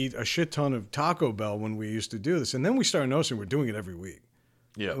used to eat a shit ton of Taco Bell when we used to do this. And then we started noticing we're doing it every week.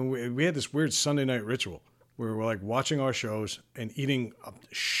 Yeah. And we had this weird Sunday night ritual where we're like watching our shows and eating a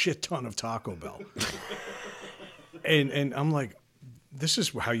shit ton of Taco Bell. and I'm like, this is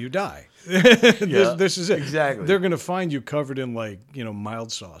how you die. This is it. exactly. They're going to find you covered in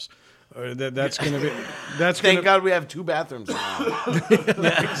mild sauce. That's going to be. Thank God we have 2 bathrooms now.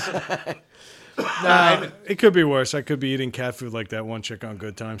 It could be worse. I could be eating cat food like that one chick on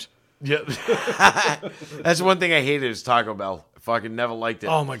Good Times. Yep. That's one thing I hated is Taco Bell. I fucking never liked it.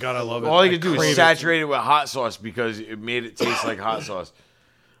 Oh my God, I love it. All you could do crave is it. saturate it with hot sauce because it made it taste like hot sauce.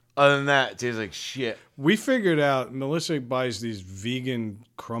 Other than that, it tastes like shit. We figured out Melissa buys these vegan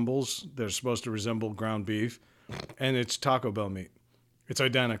crumbles that are supposed to resemble ground beef, and it's Taco Bell meat. It's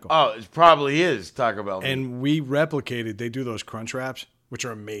identical. Oh, it probably is Taco Bell. And we replicated. They do those crunch wraps, which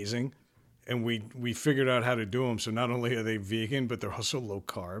are amazing, and we figured out how to do them. So not only are they vegan, but they're also low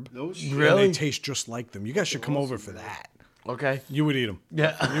carb. No shit. And Really? they taste just like them. You guys should come over for that. Okay. You would eat them.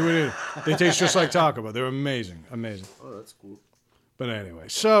 Yeah. You would eat them. They taste just like Taco Bell. They're amazing. Amazing. Oh, that's cool. But anyway,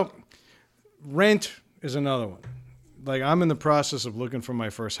 so rent is another one. Like, I'm in the process of looking for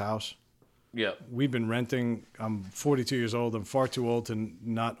my first house. Yep. We've been renting. I'm 42 years old. I'm far too old to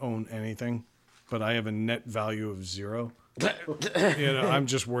not own anything, but I have a net value of 0. I'm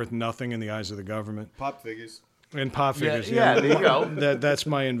just worth nothing in the eyes of the government. Pop figures. And pop figures. Yeah, there you go. That's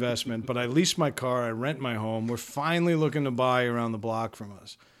my investment. But I lease my car. I rent my home. We're finally looking to buy around the block from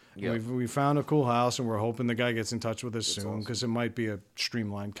us. Yep. We found a cool house, and we're hoping the guy gets in touch with us soon because it might be a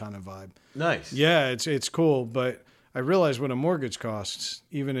streamlined kind of vibe. Nice. Yeah, it's cool, but I realize what a mortgage costs,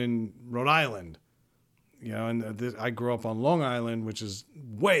 even in Rhode Island. And I grew up on Long Island, which is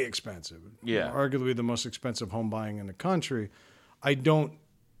way expensive. Yeah. Arguably the most expensive home buying in the country. I don't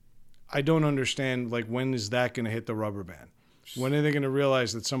understand, when is that going to hit the rubber band? When are they going to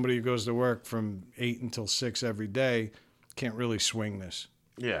realize that somebody who goes to work from 8 until 6 every day can't really swing this?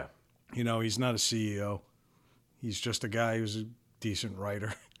 Yeah. He's not a CEO. He's just a guy who's a decent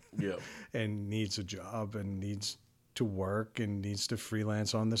writer. Yep. And needs a job and needs to work and needs to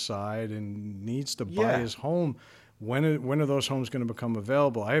freelance on the side and needs to buy his home. When are those homes going to become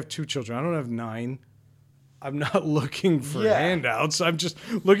available? I have 2 children. I don't have 9. I'm not looking for handouts. I'm just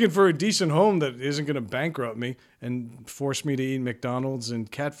looking for a decent home that isn't going to bankrupt me and force me to eat McDonald's and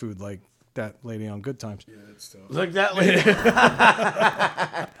cat food like that lady on Good Times. Yeah, it's tough. Like that lady.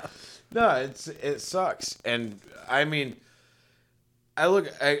 No, it sucks. And I mean,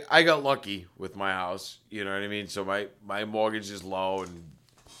 I got lucky with my house, you know what I mean? So my mortgage is low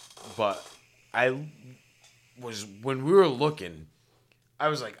but when we were looking, I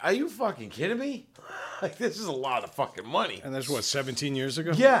was like, are you fucking kidding me? Like, this is a lot of fucking money. And that's 17 years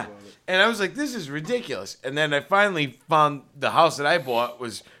ago? Yeah. And I was like, this is ridiculous. And then I finally found the house that I bought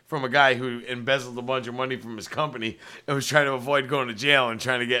was from a guy who embezzled a bunch of money from his company and was trying to avoid going to jail and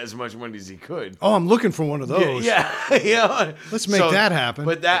trying to get as much money as he could. Oh, I'm looking for one of those. Yeah. Let's make that happen.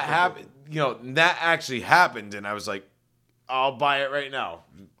 But that happened, that actually happened. And I was like, I'll buy it right now,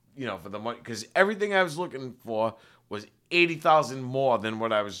 for the money. Because everything I was looking for was $80,000 more than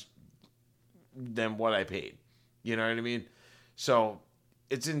what I paid. You know what I mean? So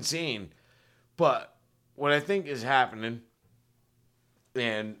it's insane. But what I think is happening,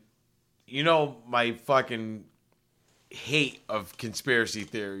 and my fucking hate of conspiracy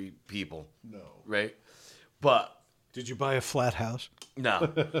theory people. No. Right? But did you buy a flat house? no.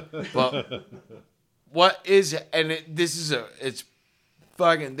 But what is, and it's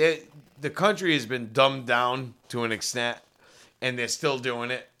fucking, the country has been dumbed down to an extent. And they're still doing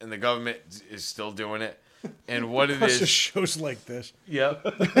it, and the government is still doing it. And what it is, just shows like this.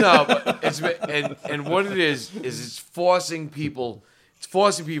 Yep. No, but and what it is it's forcing people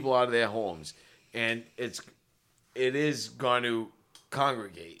out of their homes, and it is going to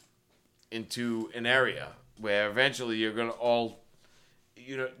congregate into an area where eventually you're going to all,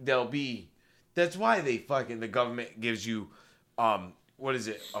 there'll be. That's why the government gives you,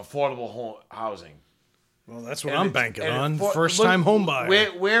 affordable housing. Well, that's what I'm banking on. First-time home buyer.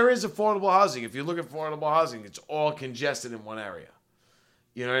 Where is affordable housing? If you look at affordable housing, it's all congested in one area.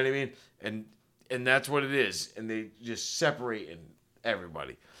 You know what I mean? And that's what it is. And they just separate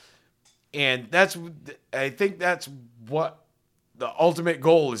everybody. And I think that's what the ultimate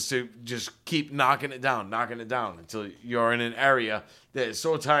goal is, to just keep knocking it down until you're in an area that is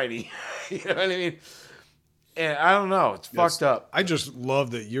so tiny. You know what I mean? And I don't know. It's fucked up. I just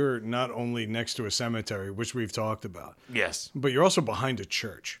love that you're not only next to a cemetery, which we've talked about. Yes. But you're also behind a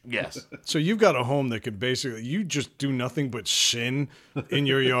church. Yes. So you've got a home that could basically, you just do nothing but sin in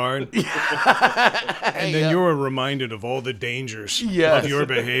your yard. And then you're reminded of all the dangers of your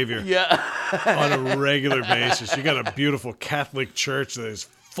behavior Yeah. on a regular basis. You got a beautiful Catholic church that is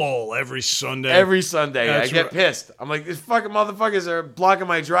full every Sunday. Every Sunday, I That's get right. pissed. I'm like, these fucking motherfuckers are blocking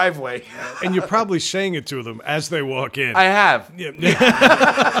my driveway. And you're probably saying it to them as they walk in. I have. Yeah.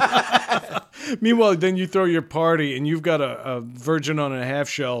 Meanwhile, then you throw your party and you've got a virgin on a half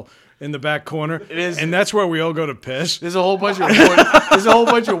shell in the back corner. It is. And that's where we all go to piss. There's a whole bunch of wood. There's a whole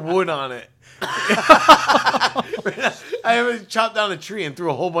bunch of wood on it. I haven't chopped down a tree and threw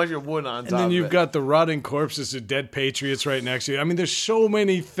a whole bunch of wood on top And then of you've it. got the rotting corpses of dead patriots right next to you. I mean, there's so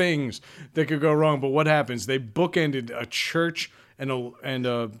many things that could go wrong. But what happens? They bookended a church and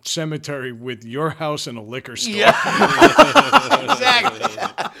a cemetery with your house and a liquor store. Yeah. Exactly.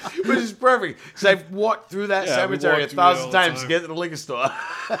 Which is perfect. Because I've walked through that Yeah, we cemetery walk through 1,000 it all the times to time. get to the liquor store.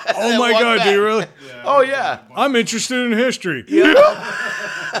 Oh my God, do you really? Oh, yeah. I'm interested in history. Yeah.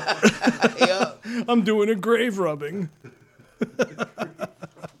 I'm doing a grave rubbing.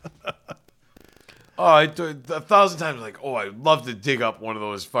 Oh, I do it 1,000 times. Like, oh, I'd love to dig up one of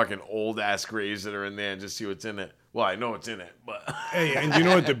those fucking old ass graves that are in there and just see what's in it. Well, I know what's in it, but Hey, and you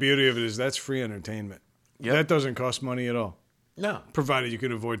know what the beauty of it is? That's free entertainment. Yep. That doesn't cost money at all, no. provided you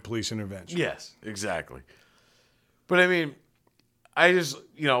can avoid police intervention. Yes, exactly. But I mean, I just,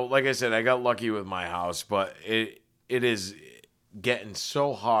 like I said, I got lucky with my house, but it is getting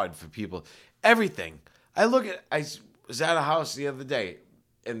so hard for people. Everything. I was at a house the other day,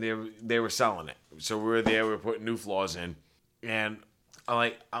 and they were selling it. So we were there, we were putting new floors in, and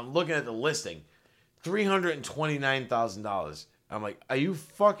I'm looking at the listing, $329,000. I'm like, are you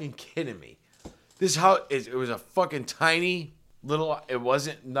fucking kidding me? This house it was a fucking tiny little. It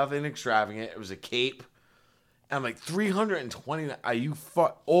wasn't nothing extravagant. It was a cape. And I'm like, 329. Are you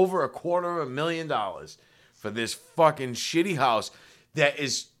over $250,000 for this fucking shitty house that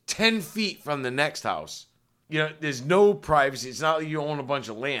is 10 feet from the next house? There's no privacy. It's not like you own a bunch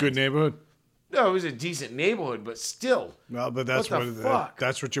of land. Good neighborhood. No, it was a decent neighborhood, but still. Well, but that's What the fuck?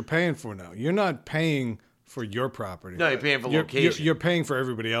 that's what you're paying for now. You're not paying for your property. No, you're paying for You're- location. You're paying for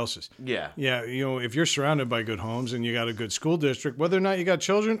everybody else's. Yeah. Yeah, if you're surrounded by good homes and you got a good school district, whether or not you got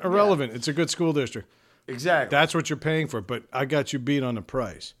children, irrelevant. It's a good school district. Exactly. That's what you're paying for, but I got you beat on the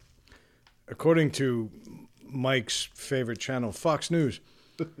price. According to Mike's favorite channel, Fox News,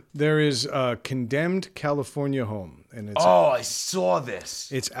 there is a condemned California home, and it's I saw this.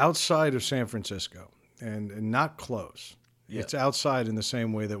 it's outside of San Francisco and not close. Yeah. It's outside in the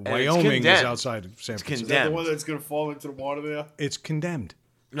same way that it's Wyoming is condemned. outside of San Francisco. Is that the one that's going to fall into the water there? It's condemned.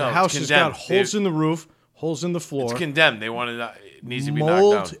 No, the it's house has got condemned. holes in the roof, holes in the floor, It's condemned. They wanted it needs to be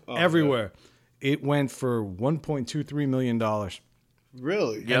mold knocked down. everywhere. It went for $1.23 million,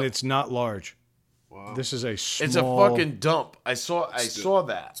 Really? Yep. and it's not large. Wow. This is a small. It's a fucking dump. I saw that.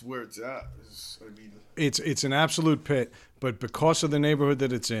 That's where it's at. It's an absolute pit, but because of the neighborhood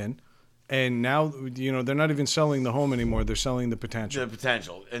that it's in, and now they're not even selling the home anymore. They're selling the potential. The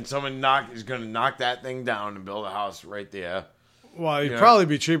potential. And someone is going to knock that thing down and build a house right there. Well, it'd Yeah. probably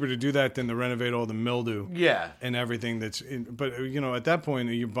be cheaper to do that than to renovate all the mildew Yeah. and everything that's in. But at that point,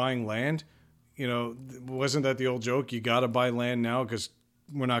 you're buying land. Wasn't that the old joke? You got to buy land now because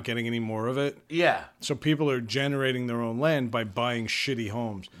we're not getting any more of it. Yeah. So people are generating their own land by buying shitty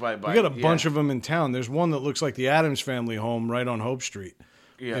homes. By- we got a bunch yeah. of them in town. There's one that looks like the Addams Family home right on Hope Street.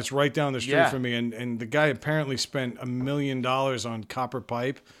 Yeah. It's right down the street Yeah. from me. And the guy apparently spent $1 million on copper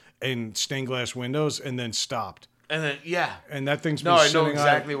pipe and stained glass windows and then stopped. And then, yeah. And that thing's No, been I know sitting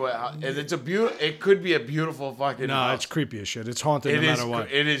exactly and it's it could be a beautiful fucking No, house. it's creepy as shit. It's haunted It no is matter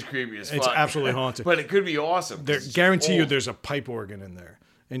what. It is creepy as fuck. It's absolutely haunted. But it could be awesome. There, 'cause it's guarantee you old. there's a pipe organ in there.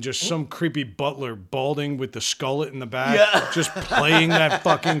 And just some creepy butler balding with the skullet in the back, Yeah. just playing that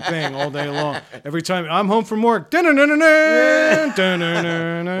fucking thing all day long. Every time I'm home from work, wow,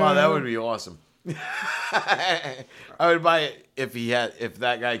 Wow, that would be awesome. I would buy it if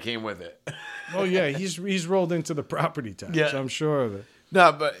that guy came with it. Oh yeah, he's rolled into the property tax. Yeah. I'm sure of it.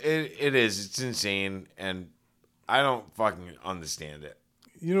 No, but it is. It's insane, and I don't fucking understand it.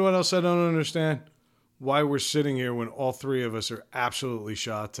 You know what else I don't understand? Why we're sitting here when all three of us are absolutely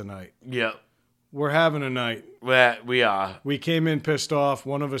shot tonight. Yep. We're having a night. We are. We came in pissed off.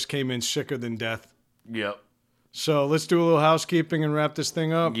 One of us came in sicker than death. Yep. So let's do a little housekeeping and wrap this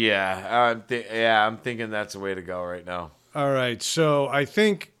thing up. Yeah. I'm thinking that's the way to go right now. All right. So I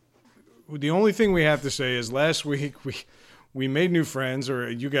think the only thing we have to say is last week we made new friends, or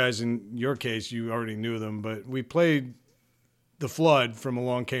you guys in your case, you already knew them, but we played The Flood from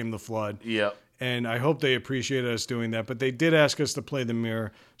Along Came the Flood. Yep. And I hope they appreciated us doing that. But they did ask us to play The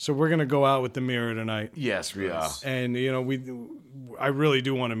Mirror. So we're going to go out with The Mirror tonight. Yes, we are. And, I really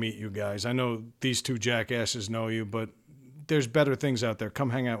do want to meet you guys. I know these two jackasses know you, but there's better things out there.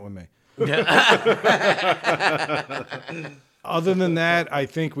 Come hang out with me. Other than that, I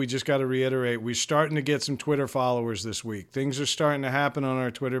think we just got to reiterate, we're starting to get some Twitter followers this week. Things are starting to happen on our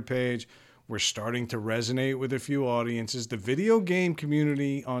Twitter page. We're starting to resonate with a few audiences. The video game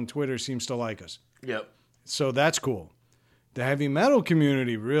community on Twitter seems to like us. Yep. So that's cool. The heavy metal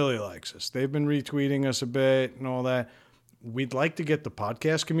community really likes us. They've been retweeting us a bit and all that. We'd like to get the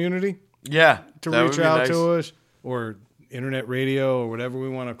podcast community Yeah. to that would reach be out nice. to us, or internet radio, or whatever we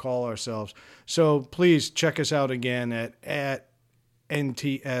want to call ourselves. So please check us out again at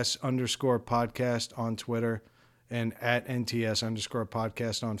NTS_podcast on Twitter and at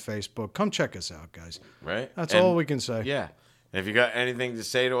NTS_podcast on Facebook. Come check us out, guys. Right. That's And- all we can say. Yeah. And if you got anything to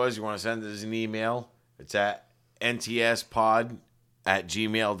say to us, you want to send us an email, it's at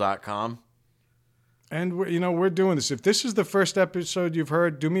ntspod@gmail.com. And we're doing this. If this is the first episode you've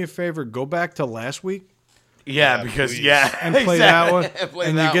heard, do me a favor, go back to last week Yeah, because, please. and play that one. Play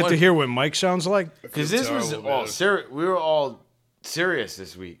And that you get one. to hear what Mike sounds like. Because this was Terrible, all man. serious. We were all serious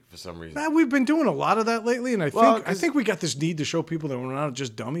this week for some reason. We've been doing a lot of that lately, and I Well, think we got this need to show people that we're not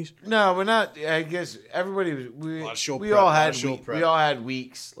just dummies. No, we're not. I guess everybody was. Lot of show We prep, all lot had. of show We prep. all had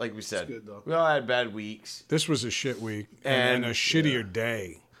weeks, like we said. good, though. We all had bad weeks. This was a shit week and And- a shittier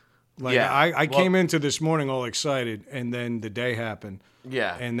day. Like Yeah. I Well- came into this morning all excited, and then the day happened,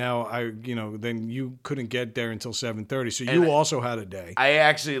 Yeah. and now then you couldn't get there until 7:30, so And you also had a day, I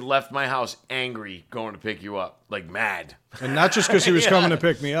actually left my house angry going to pick you up, like mad. and not just because he was coming to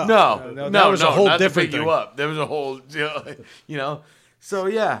pick me up. No, that was a whole not different to pick thing. you up. There was a whole, So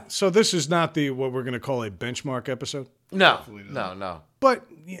yeah, So this is not what we're going to call a benchmark episode, no, not. no, but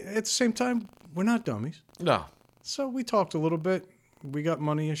at the same time, we're not dummies. no. So we talked a little bit. We got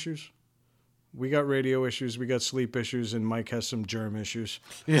money issues. We got radio issues. We got sleep issues. And Mike has some germ issues.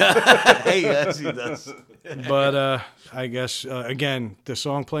 Hey, yes, he does. But I guess, again, the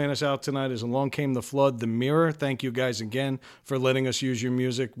song playing us out tonight is Along Came the Flood, The Mirror. Thank you guys again for letting us use your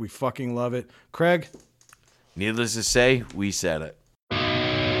music. We fucking love it. Craig? Needless to say, we said it.